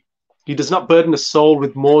 he does not burden a soul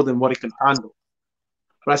with more than what it can handle.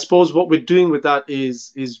 But I suppose what we're doing with that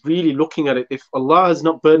is really looking at it. If Allah has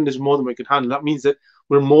not burdened us more than we can handle, that means that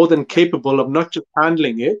we're more than capable of not just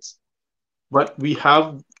handling it, but we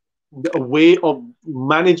have a way of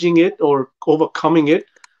managing it or overcoming it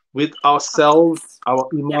with ourselves, our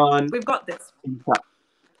iman. We've got this.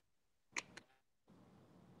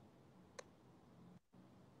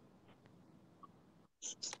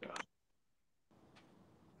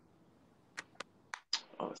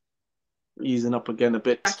 Easing up again a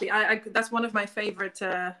bit. Exactly. That's one of my favorite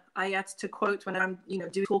ayat to quote when I'm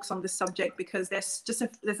doing talks on this subject, because there's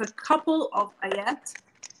a couple of ayat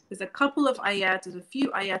There's a couple of ayat, there's a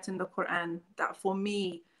few ayat in the Quran that for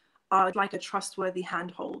me are like a trustworthy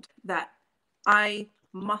handhold, that I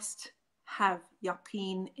must have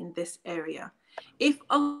yaqeen in this area. If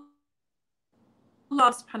Allah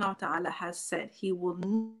subhanahu wa ta'ala has said he will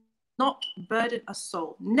not burden a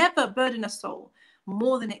soul, never burden a soul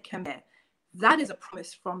more than it can bear, that is a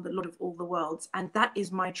promise from the Lord of all the worlds, and that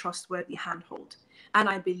is my trustworthy handhold. And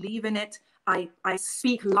I believe in it. I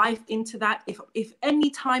speak life into that. If any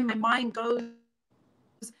time my mind goes,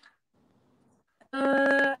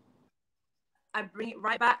 I bring it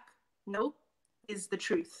right back. No, is the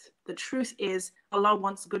truth. The truth is Allah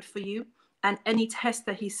wants good for you, and any test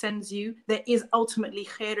that he sends you, there is ultimately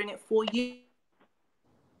khair in it for you.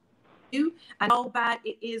 And how bad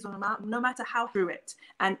it is, or no matter how through it.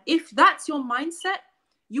 And if that's your mindset,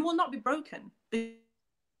 you will not be broken.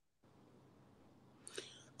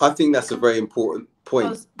 I think that's a very important point.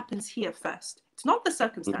 Because it happens here first. It's not the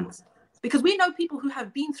circumstance. Because we know people who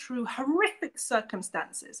have been through horrific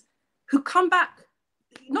circumstances, who come back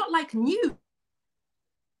not like new,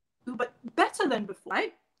 but better than before,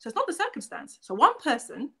 right? So it's not the circumstance. So one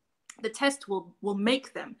person, the test will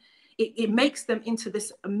make them. It makes them into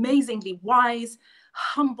this amazingly wise,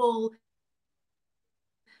 humble,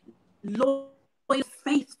 loyal,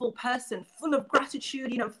 faithful person, full of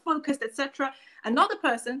gratitude, focused, etc. Another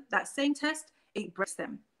person, that same test, it breaks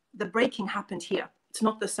them. The breaking happened here. It's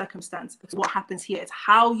not the circumstance. It's what happens here. It's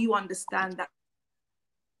how you understand that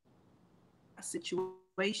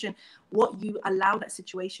situation, what you allow that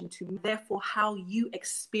situation to, therefore how you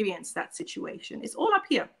experience that situation. It's all up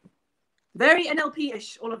here. Very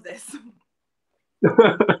NLP-ish, all of this.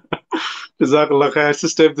 Jazakallah khair.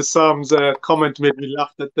 Sister of the Psalms comment made me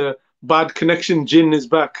laugh that the bad connection jinn is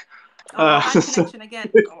back. Bad connection again.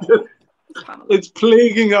 It's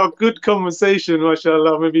plaguing our good conversation,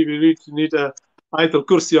 mashallah. Maybe we need a Ayatul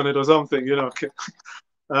Kursi on it or something,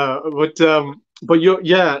 But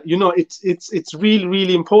it's really,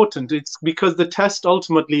 really important. It's because the test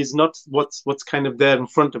ultimately is not what's kind of there in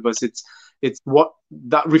front of us. It's what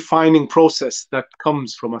that refining process that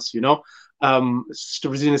comes from us, Sister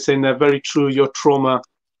Rosina is saying that very true. Your trauma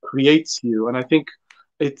creates you, and I think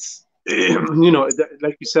it's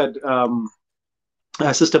like you said,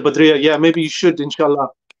 Sister Badria, yeah, maybe you should, inshallah,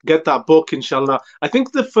 get that book, inshallah. I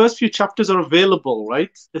think the first few chapters are available,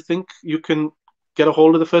 right? I think you can get a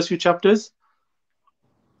hold of the first few chapters.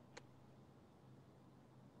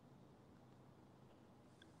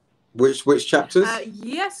 Which chapters?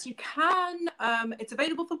 Yes, you can. It's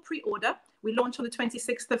available for pre-order. We launch on the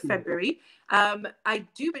 26th of February. I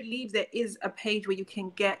do believe there is a page where you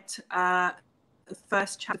can get the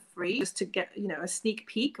first chapter free, just to get a sneak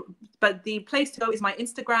peek. But the place to go is my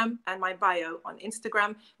Instagram and my bio on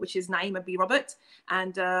Instagram, which is Naima B. Robert.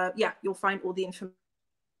 And you'll find all the information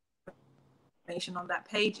on that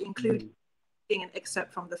page, including an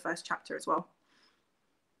excerpt from the first chapter as well.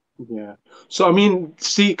 Yeah. So I mean,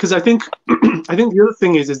 see, because I think the other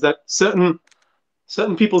thing is that certain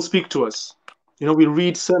people speak to us. We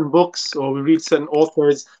read certain books or we read certain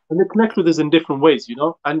authors, and they connect with us in different ways.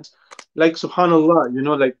 And like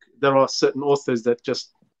subhanallah, like there are certain authors that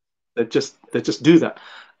just do that.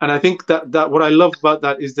 And I think that what I love about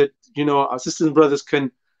that is that our sisters and brothers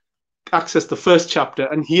can access the first chapter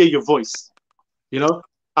and hear your voice.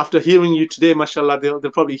 After hearing you today, mashallah, they'll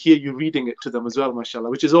probably hear you reading it to them as well, mashallah,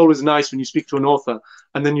 which is always nice when you speak to an author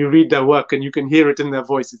and then you read their work and you can hear it in their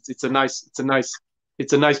voice. It's a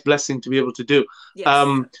nice blessing to be able to do. Yes,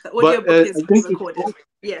 the audio book is recorded.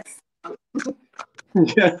 Yes.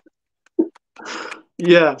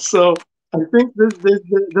 Yeah. So I think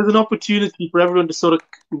there's an opportunity for everyone to sort of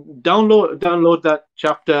download that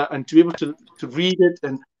chapter and to be able to read it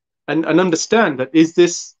and understand that is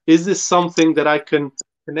this something that I can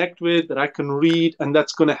connect with, that I can read, and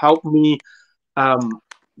that's going to help me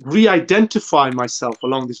re-identify myself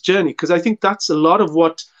along this journey. Because I think that's a lot of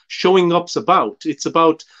what showing up's about. It's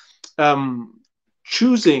about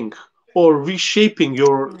choosing or reshaping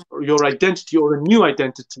your identity or a new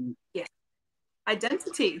identity. Yes.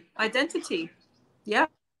 Identity. Yeah.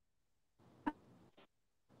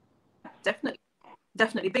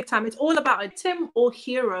 Definitely big time. It's all about a victim or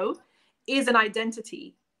hero is an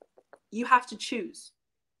identity. You have to choose.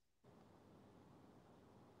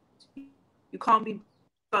 You can't be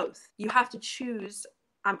both. You have to choose.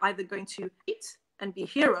 I'm either going to eat and be a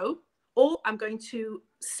hero, or I'm going to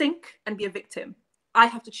sink and be a victim. I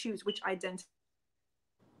have to choose which identity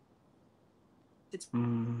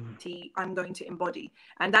I'm going to embody,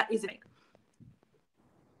 and that is it.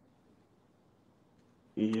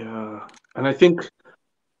 Yeah, and I think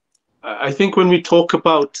I think when we talk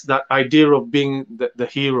about that idea of being the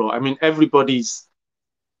hero, I mean, everybody's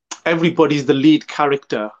the lead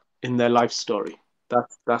character in their life story.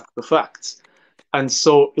 That's the facts. And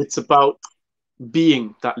so it's about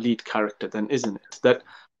being that lead character then, isn't it? That,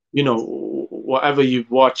 whatever you've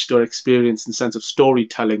watched or experienced in the sense of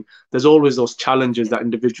storytelling, there's always those challenges that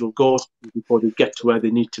individual goes through before they get to where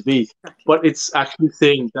they need to be. Exactly. But it's actually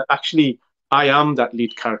saying that actually I am that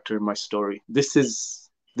lead character in my story. This is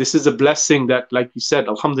a blessing that, like you said,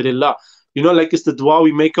 alhamdulillah, like it's the dua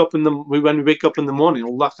we make up when we wake up in the morning.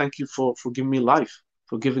 Allah, thank you for giving me life,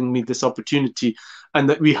 for giving me this opportunity, and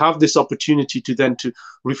that we have this opportunity to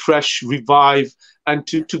refresh, revive, and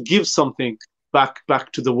to give something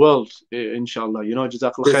back to the world, inshallah.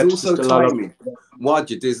 Jazakallah There's khair to also Sister Lala. timing.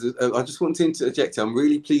 Wajid, I just want to interject. I'm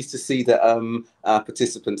really pleased to see that our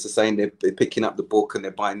participants are saying they're picking up the book and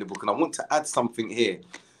they're buying the book. And I want to add something here.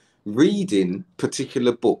 Reading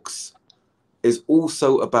particular books is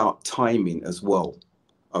also about timing as well.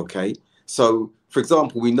 Okay. So, for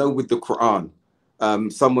example, we know with the Quran,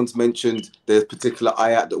 someone's mentioned there's particular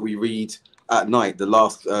ayat that we read at night, the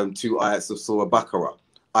last two ayats of Surah Baqarah,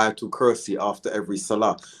 Ayatul Kursi after every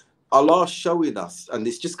salah. Allah showing us, and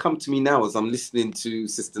it's just come to me now as I'm listening to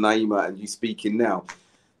Sister Naima and you speaking now,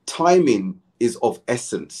 timing is of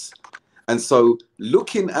essence. And so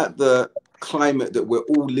looking at the climate that we're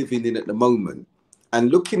all living in at the moment, and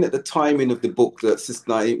looking at the timing of the book that Sister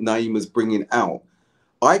Naima's bringing out,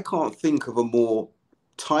 I can't think of a more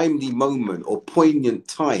timely moment or poignant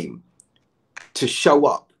time to show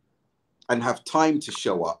up and have time to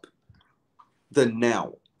show up than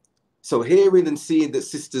now. So hearing and seeing that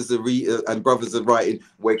sisters are and brothers are writing,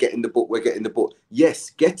 we're getting the book, we're getting the book. Yes,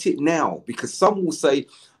 get it now, because some will say,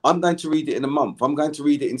 I'm going to read it in a month. I'm going to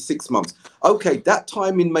read it in 6 months. Okay, that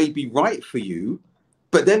timing may be right for you,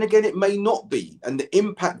 but then again, it may not be. And the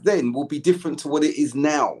impact then will be different to what it is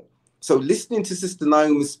now. So listening to Sister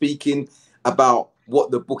Naomi speaking about what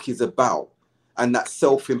the book is about, and that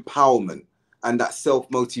self-empowerment and that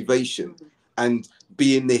self-motivation and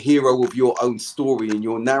being the hero of your own story and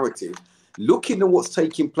your narrative, looking at what's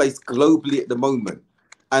taking place globally at the moment,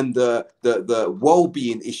 and the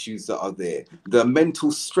well-being issues that are there, the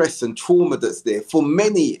mental stress and trauma that's there for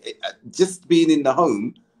many, just being in the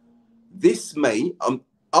home, this may,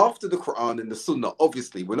 after the Quran and the Sunnah,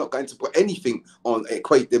 obviously, we're not going to put anything on,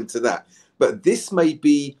 equate them to that, but this may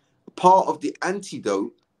be part of the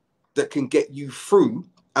antidote that can get you through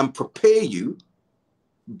and prepare you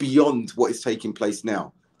beyond what is taking place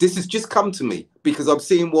now. This has just come to me because I'm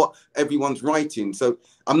seeing what everyone's writing. So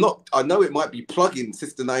I know it might be plugging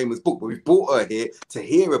Sister Naima's book, but we've brought her here to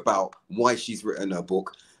hear about why she's written her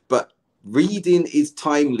book. But reading is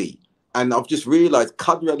timely. And I've just realized,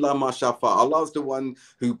 Qadr Allah ma shafa, Allah's the one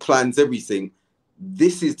who plans everything.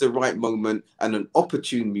 This is the right moment and an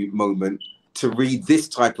opportune moment to read this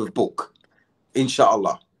type of book.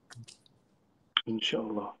 Inshallah.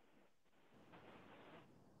 Inshallah.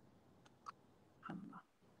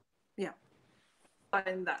 Yeah.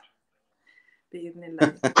 Find that.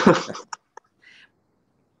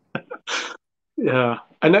 Yeah,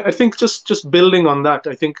 and I think just building on that,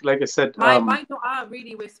 I think, like I said, my dua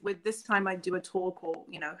really with this time I do a talk or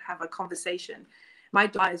have a conversation, my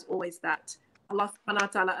dua is always that Allah subhanahu wa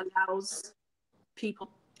ta'ala allows people,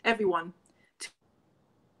 everyone,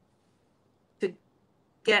 to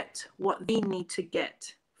get what they need to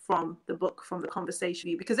get from the book, from the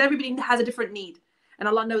conversation, because everybody has a different need and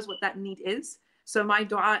Allah knows what that need is. So my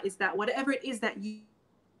dua is that whatever it is that you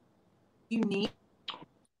need,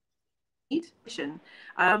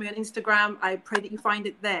 on Instagram, I pray that you find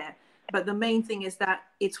it there. But the main thing is that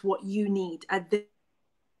it's what you need at this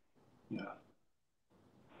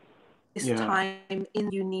time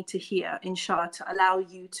you need to hear, inshallah, to allow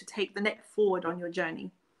you to take the next forward on your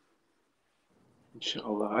journey.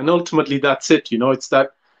 Inshallah. And ultimately that's it, it's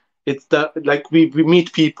that like we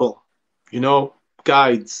meet people,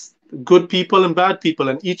 guides, good people and bad people,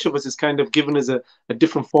 and each of us is kind of given as a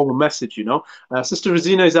different form of message. Sister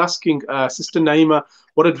Razina is asking Sister Naima,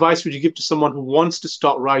 what advice would you give to someone who wants to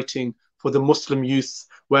start writing for the Muslim youth?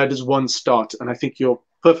 Where does one start? And I think you're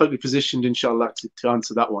perfectly positioned, inshallah, to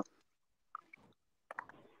answer that one.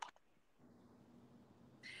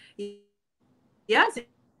 Yes,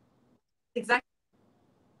 exactly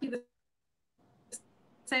the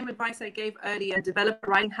same advice I gave earlier. Develop a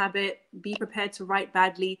writing habit, be prepared to write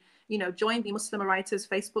badly, join the Muslim Writers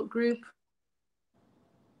Facebook group.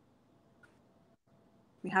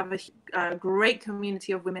 We have a great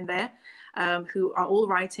community of women there who are all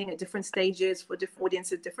writing at different stages for different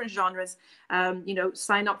audiences, different genres.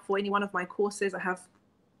 Sign up for any one of my courses. I have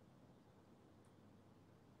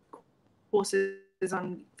courses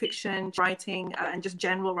on fiction writing and just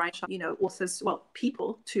general writing, you know, authors, well,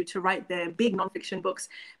 people to write their big nonfiction books.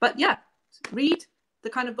 But yeah, read the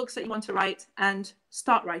kind of books that you want to write and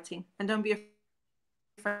start writing, and don't be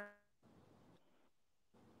afraid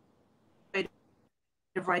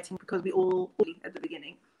of writing, because we all at the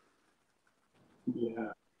beginning.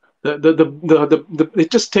 Yeah.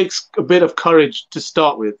 It just takes a bit of courage to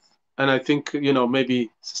start with. And I think, you know, maybe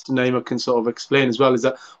Sister Naima can sort of explain as well, is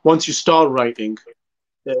that once you start writing,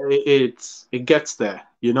 it gets there,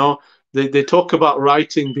 you know. They talk about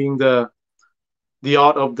writing being the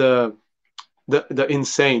art of the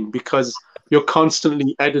insane, because you're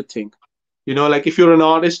constantly editing. You know, like if you're an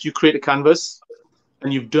artist, you create a canvas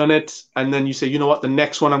and you've done it, and then you say, you know what, the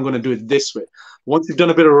next one I'm going to do it this way. Once you've done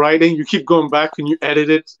a bit of writing, you keep going back and you edit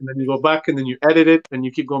it, and then you go back and then you edit it, and you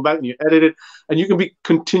keep going back and you edit it, and you can be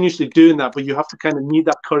continuously doing that, but you have to kind of need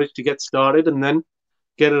that courage to get started and then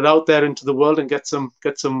get it out there into the world and get some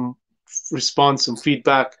response, some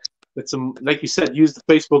feedback, get some, like you said, use the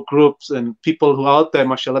Facebook groups and people who are out there,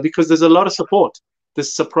 mashallah, because there's a lot of support.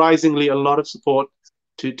 There's surprisingly a lot of support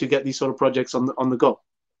to get these sort of projects on the go.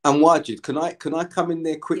 And Wajid, can I come in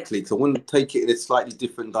there quickly? Because I want to take it in a slightly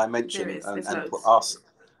different dimension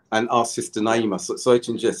and ask Sister Naima. So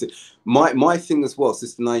to ingest it. My thing as well,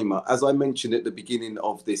 Sister Naima, as I mentioned at the beginning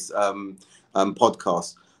of this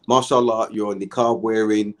podcast, mashallah, you're a niqab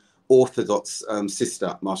wearing Orthodox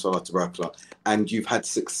sister, mashallah tabarakallah, and you've had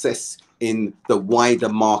success in the wider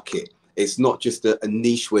market. It's not just a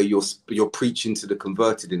niche where you're preaching to the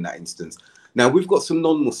converted in that instance. Now, we've got some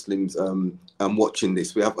non-Muslims watching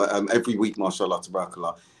this. We have every week, mashallah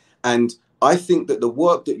tabarakallah. And I think that the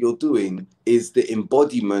work that you're doing is the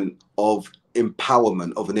embodiment of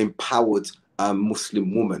empowerment, of an empowered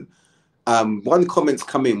Muslim woman. One comment's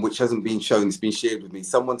come in, which hasn't been shown, it's been shared with me.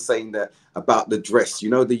 Someone saying that about the dress, you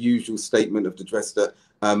know, the usual statement of the dress, that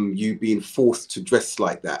you being forced to dress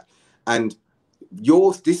like that. And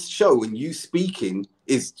this show and you speaking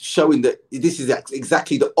is showing that this is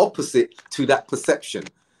exactly the opposite to that perception.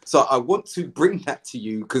 So I want to bring that to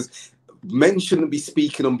you, because men shouldn't be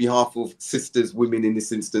speaking on behalf of sisters, women in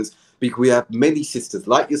this instance, because we have many sisters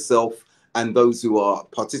like yourself and those who are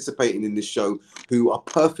participating in this show who are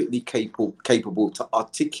perfectly capable to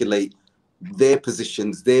articulate their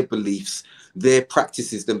positions, their beliefs, their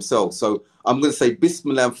practices themselves. So I'm going to say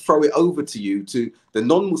Bismillah and throw it over to you, to the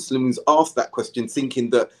non-Muslims ask that question, thinking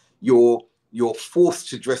that you're forced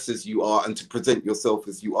to dress as you are and to present yourself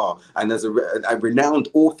as you are. And as a renowned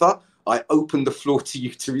author, I open the floor to you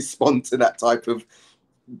to respond to that type of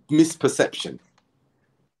misperception.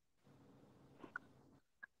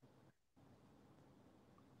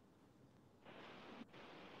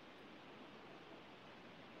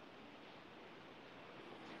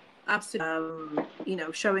 Absolutely. You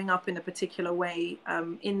know, showing up in a particular way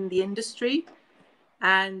in the industry.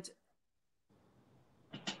 And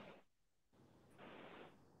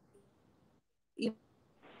you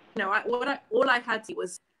know, all I had to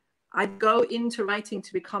was, I'd go into writing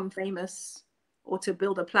to become famous or to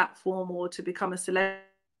build a platform or to become a celebrity.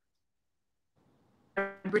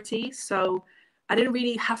 So I didn't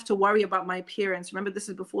really have to worry about my appearance. Remember, this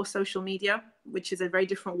is before social media, which is a very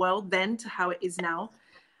different world then to how it is now.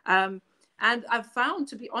 And I've found,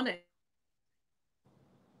 to be honest,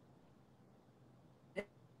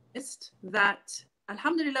 that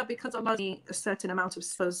alhamdulillah, because Allah gave me a certain amount of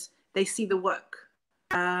suppose, they see the work.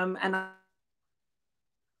 And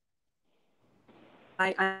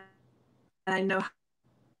I know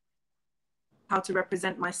how to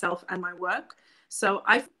represent myself and my work. So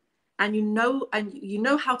you know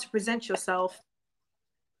how to present yourself.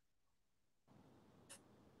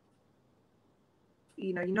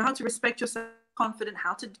 You know how to respect yourself, confident,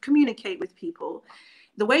 how to communicate with people.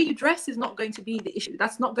 The way you dress is not going to be the issue.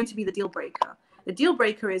 That's not going to be the deal breaker. The deal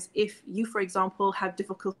breaker is if you, for example, have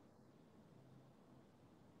difficulty,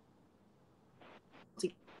 you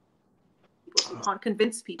can't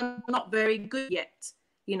convince people, you're not very good yet.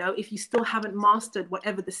 You know, if you still haven't mastered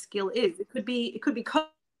whatever the skill is, it could be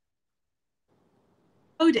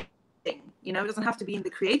coding. You know, it doesn't have to be in the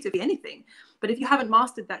creative, anything. But if you haven't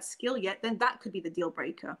mastered that skill yet, then that could be the deal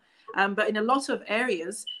breaker. But in a lot of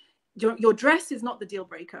areas, your dress is not the deal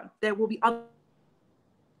breaker. There will be other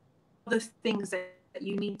things that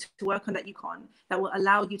you need to work on that you can't, that will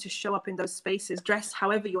allow you to show up in those spaces, dress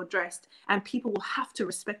however you're dressed, and people will have to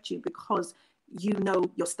respect you because you know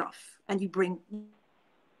your stuff and you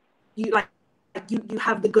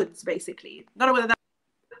have the goods, basically. Not know whether that.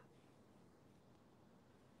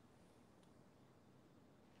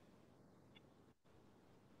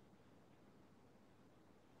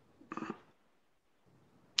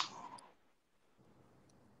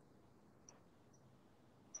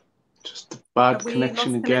 Bad Have we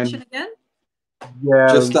connection lost again. connection again? Yeah.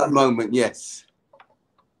 Just that moment, yes.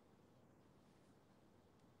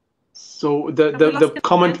 So Have we the lost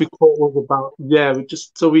comment we connection caught was about, yeah,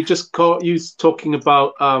 we just caught you talking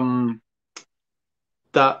about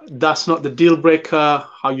that's not the deal breaker.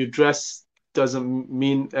 How you dress doesn't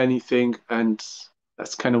mean anything, and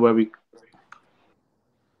that's kind of where we.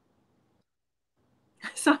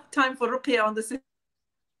 It's time for Ruqya on the system.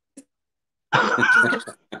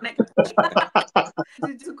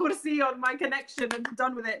 Just kursi on my connection and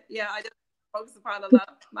done with it. Yeah, I just subhanallah.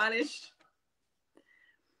 Manish.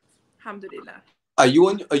 Alhamdulillah. Are you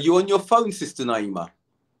on your phone, Sister Naima?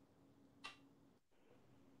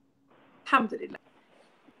 Alhamdulillah.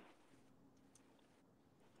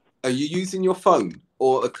 Are you using your phone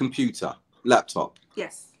or a computer, laptop?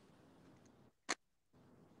 Yes.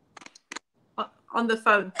 On the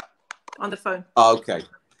phone. On the phone. Oh, okay.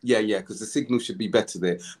 Yeah, because the signal should be better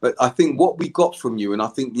there. But I think what we got from you, and I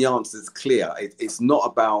think the answer is clear, it's not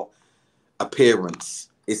about appearance.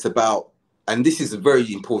 It's about, and this is a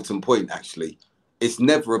very important point, actually. It's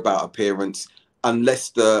never about appearance unless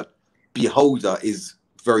the beholder is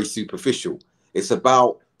very superficial. It's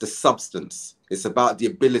about the substance. It's about the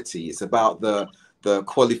ability. It's about the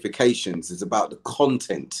qualifications. It's about the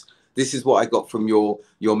content. This is what I got from your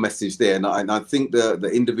message there. And I think the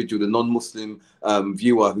individual, the non-Muslim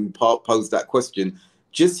viewer who posed that question,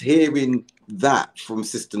 just hearing that from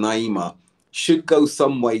Sister Naima should go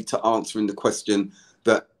some way to answering the question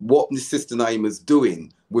that what Sister Naima is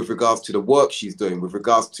doing with regards to the work she's doing, with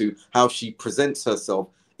regards to how she presents herself,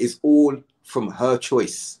 is all from her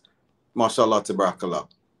choice. MashaAllah, tabarakallah.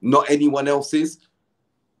 Not anyone else's,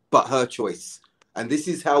 but her choice. And this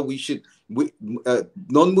is how we should,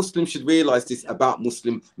 non-Muslims should realize this about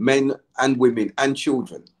Muslim men and women and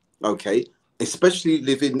children, okay? Especially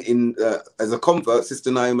living in, as a convert, Sister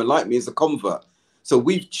Naima, like me, as a convert. So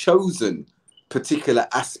we've chosen particular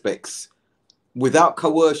aspects without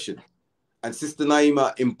coercion. And Sister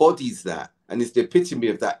Naima embodies that and is the epitome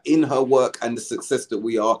of that in her work and the success that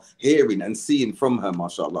we are hearing and seeing from her,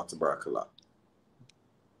 mashallah, tabarakallah.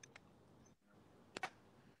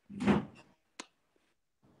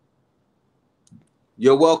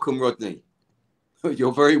 You're welcome, Rodney.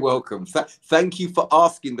 You're very welcome. Thank you for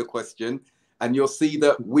asking the question, and you'll see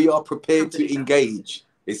that we are prepared to engage.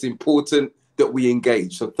 It's important that we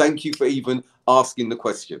engage. So thank you for even asking the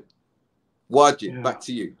question. Wajid, back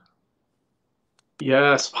to you.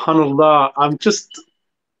 Yeah, subhanallah.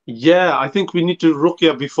 I think we need to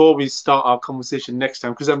ruqya before we start our conversation next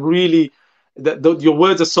time, because I'm really, your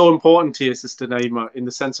words are so important here, Sister Naima, in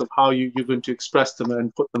the sense of how you're going to express them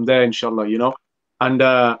and put them there, inshallah, you know. And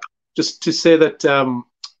just to say that,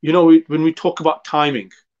 you know, when we talk about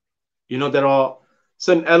timing, you know, there are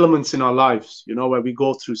certain elements in our lives, you know, where we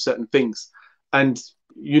go through certain things. And,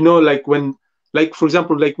 you know, like for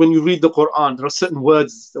example, like when you read the Quran, there are certain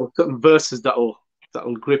words or certain verses that will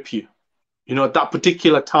grip you. You know, at that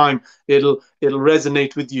particular time, it'll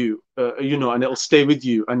resonate with you, you know, and it'll stay with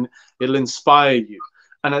you and it'll inspire you.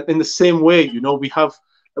 And in the same way, you know,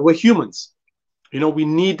 we're humans. You know, we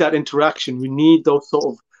need that interaction. We need those sort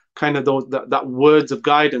of kind of that words of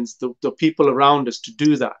guidance, the people around us to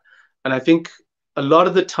do that. And I think a lot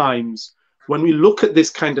of the times when we look at this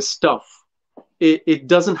kind of stuff, it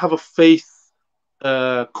doesn't have a faith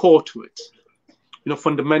core to it. You know,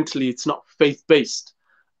 fundamentally, it's not faith-based.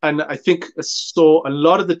 And I think so a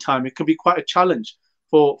lot of the time it can be quite a challenge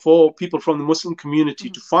for people from the Muslim community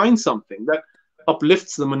to find something that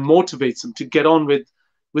uplifts them and motivates them to get on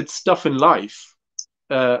with stuff in life,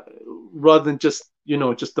 rather than just, you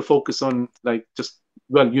know, just the focus on like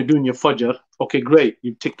well, you're doing your fajr. Okay, great.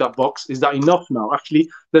 You tick that box. Is that enough now? Actually,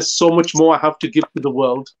 there's so much more I have to give to the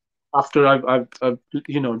world after I've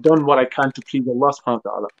you know, done what I can to please Allah subhanahu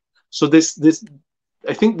wa ta'ala. So this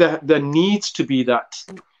I think that there needs to be that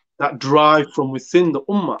drive from within the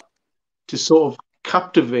ummah to sort of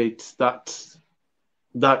captivate that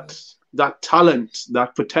talent,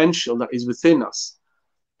 that potential that is within us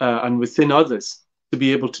and within others, to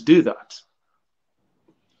be able to do that.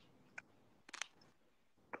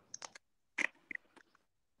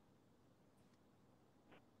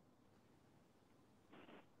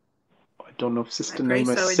 I don't know if Sister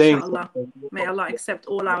Naima is saying something. May Allah accept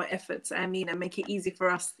all our efforts, Ameen, and make it easy for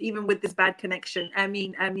us, even with this bad connection.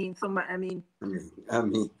 Ameen, Ameen, Thumma Ameen.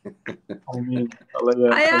 Ameen. Ameen.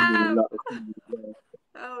 I am.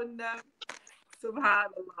 Oh no.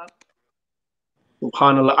 Subhanallah.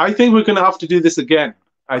 Subhanallah. I think we're going to have to do this again.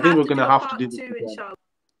 I think we're going to have to do this again. Inshallah.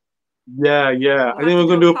 Yeah. I think we're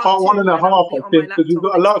going to do a part 1.5. I think, because we've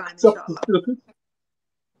got a lot of stuff to do.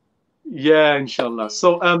 Yeah, inshallah.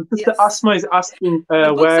 So, Sister Yes. Asma is asking The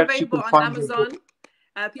book's where she available can on find the book.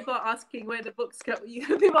 Amazon. People are asking where the books go.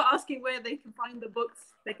 People are asking where they can find the books.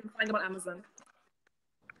 They can find them on Amazon.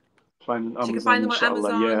 Find on She can Amazon, find them on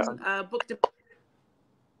inshallah. Yeah. Amazon. Book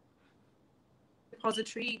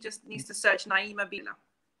depository. Just needs to search Naima Bila.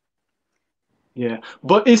 Yeah,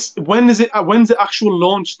 but when's the actual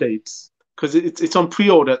launch date? Because it's on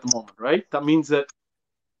pre-order at the moment, right? That means that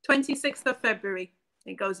 26th of February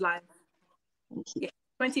it goes live. Yeah,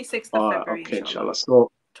 26th of February, okay, inshallah. inshallah. So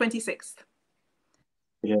 26th.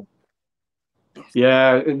 yeah,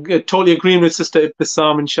 yeah, totally agreeing with Sister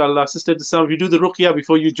Ibtisam, inshallah. Sister Ibtisam, if you do the ruqya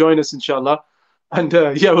before you join us, inshallah, and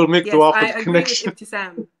yeah, we'll make Yes, dua for I the agree with connection.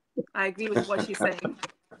 Ibtisam. I agree with what she's saying.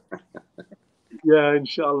 Yeah,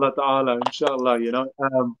 inshallah ta'ala, inshallah, you know.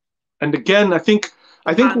 And again, I think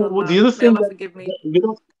the SubhanAllah. other May thing Allah that, forgive me.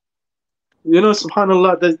 that,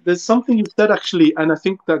 subhanallah, there's something you said actually, and I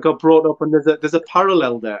think that got brought up, and there's a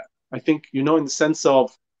parallel there. I think, in the sense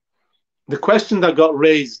of the question that got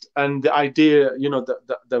raised and the idea,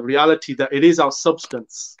 the reality that it is our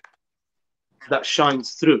substance that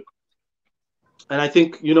shines through. And I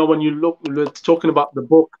think, when we're talking about the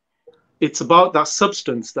book, it's about that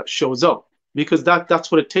substance that shows up, because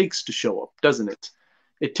that's what it takes to show up, doesn't it?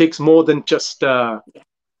 It takes more than just a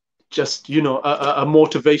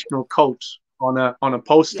motivational quote on a Yeah,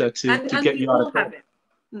 poster to and get we you out of all bed.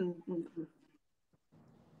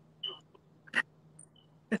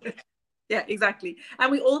 have it. Yeah, exactly.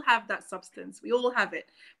 And we all have that substance. We all have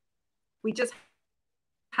it. We just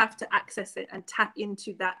have to access it and tap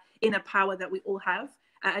into that inner power that we all have,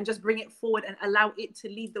 and just bring it forward and allow it to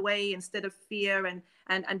lead the way instead of fear and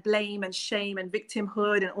blame and shame and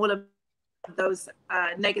victimhood and all of those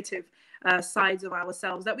negative sides of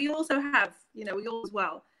ourselves that we also have, we all as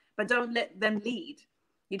well. But don't let them lead.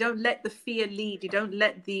 You don't let the fear lead. You don't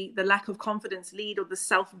let the lack of confidence lead, or the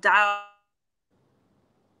self-doubt,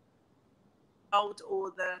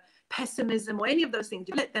 or the pessimism, or any of those things.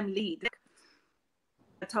 You let them lead.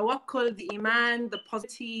 The tawakkul, the iman, the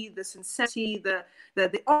positivity, the sincerity,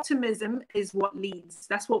 the optimism is what leads.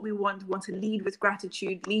 That's what we want. We want to lead with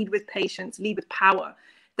gratitude, lead with patience, lead with power.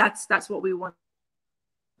 That's what we want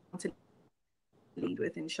to lead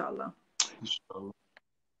with, inshallah.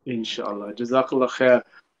 Inshallah. Jazakallah khair.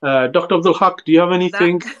 Dr. Abdul Haqq, do you have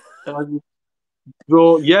anything?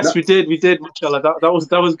 Yes, No, we did, mashallah. That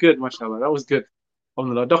was good, mashallah. That was good.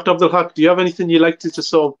 Alhamdulillah. Dr. Abdul Haqq, do you have anything you'd like to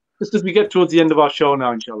solve? Just as we get towards the end of our show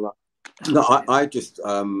now, inshallah. no, I just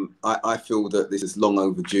I feel that this is long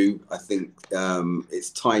overdue. I think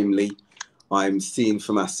it's timely. I'm seeing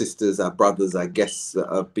from our sisters, our brothers, our guests that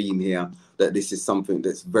have been here that this is something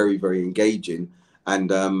that's very, very engaging.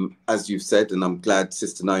 And as you've said, and I'm glad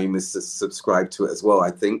Sister Naima has subscribed to it as well,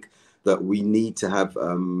 I think that we need to have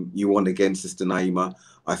you on again, Sister Naima.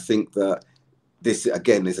 I think that this,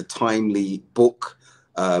 again, is a timely book.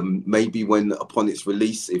 Maybe when upon its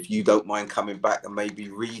release, if you don't mind coming back and maybe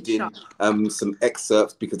reading some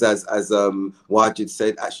excerpts, because as Wajid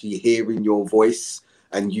said, actually hearing your voice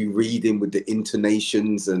and you reading with the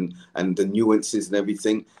intonations and the nuances and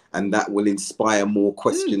everything, and that will inspire more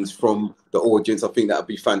questions from the audience. I think that would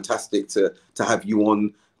be fantastic to have you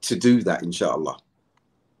on to do that, inshallah.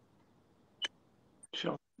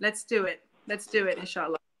 Sure. Let's do it,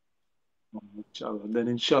 inshallah. Inshallah. Then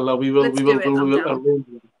inshallah we will arrange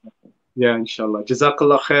it. Yeah, inshallah.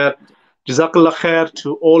 Jazakallah khair. Jazakallah khair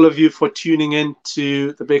to all of you for tuning in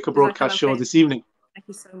to the Baker Broadcast Show this evening. Thank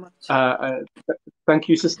you so much. Thank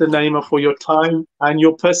you, Sister Naima, for your time and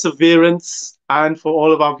your perseverance, and for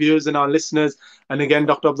all of our viewers and our listeners. And again,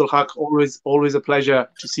 Dr. Abdul Haqq, always a pleasure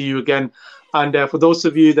to see you again. And for those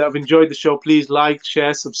of you that have enjoyed the show, please like,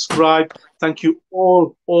 share, subscribe. Thank you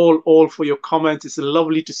all for your comments. It's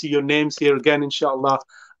lovely to see your names here again, inshallah.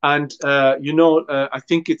 And I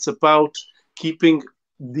think it's about keeping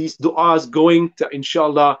these du'as going, that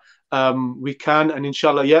inshallah we can, and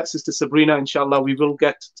inshallah, yeah, Sister Sabrina, inshallah, we will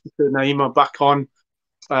get Sister Naima back on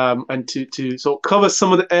and to so cover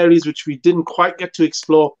some of the areas which we didn't quite get to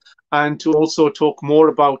explore, and to also talk more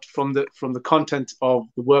about from the content of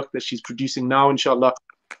the work that she's producing now, inshallah.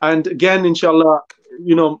 And again, inshallah,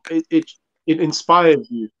 it inspires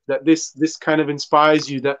you, that this kind of inspires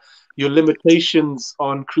you, that your limitations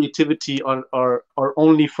on creativity are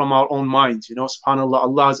only from our own minds. SubhanAllah,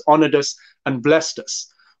 Allah has honored us and blessed us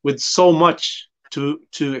with so much to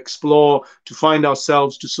explore, to find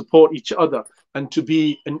ourselves, to support each other, and to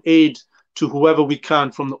be an aid to whoever we can,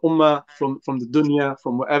 from the ummah, from the dunya,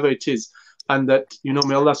 from wherever it is. And that,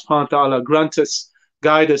 may Allah subhanahu wa ta'ala grant us,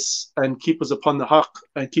 guide us, and keep us upon the haqq,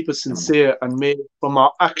 and keep us sincere, and may from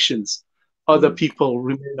our actions other people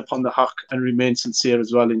remain upon the haqq and remain sincere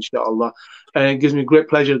as well, inshallah. And it gives me great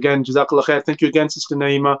pleasure again. Jazakallah khair. Thank you again, Sister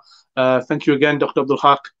Naima. Thank you again, Dr. Abdul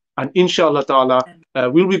Haqq. And inshallah ta'ala,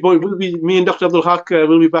 me and Dr. Abdul Haqq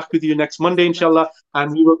will be back with you next Monday, inshallah,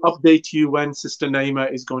 and we will update you when Sister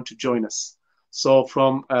Naima is going to join us. So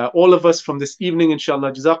from all of us from this evening,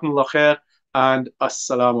 inshallah, Jazakumullah khair, and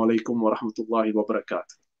assalamu alaikum wa rahmatullahi wa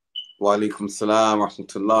barakatuh. Wa alaikum salam wa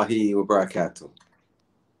rahmatullahi wa barakatuh.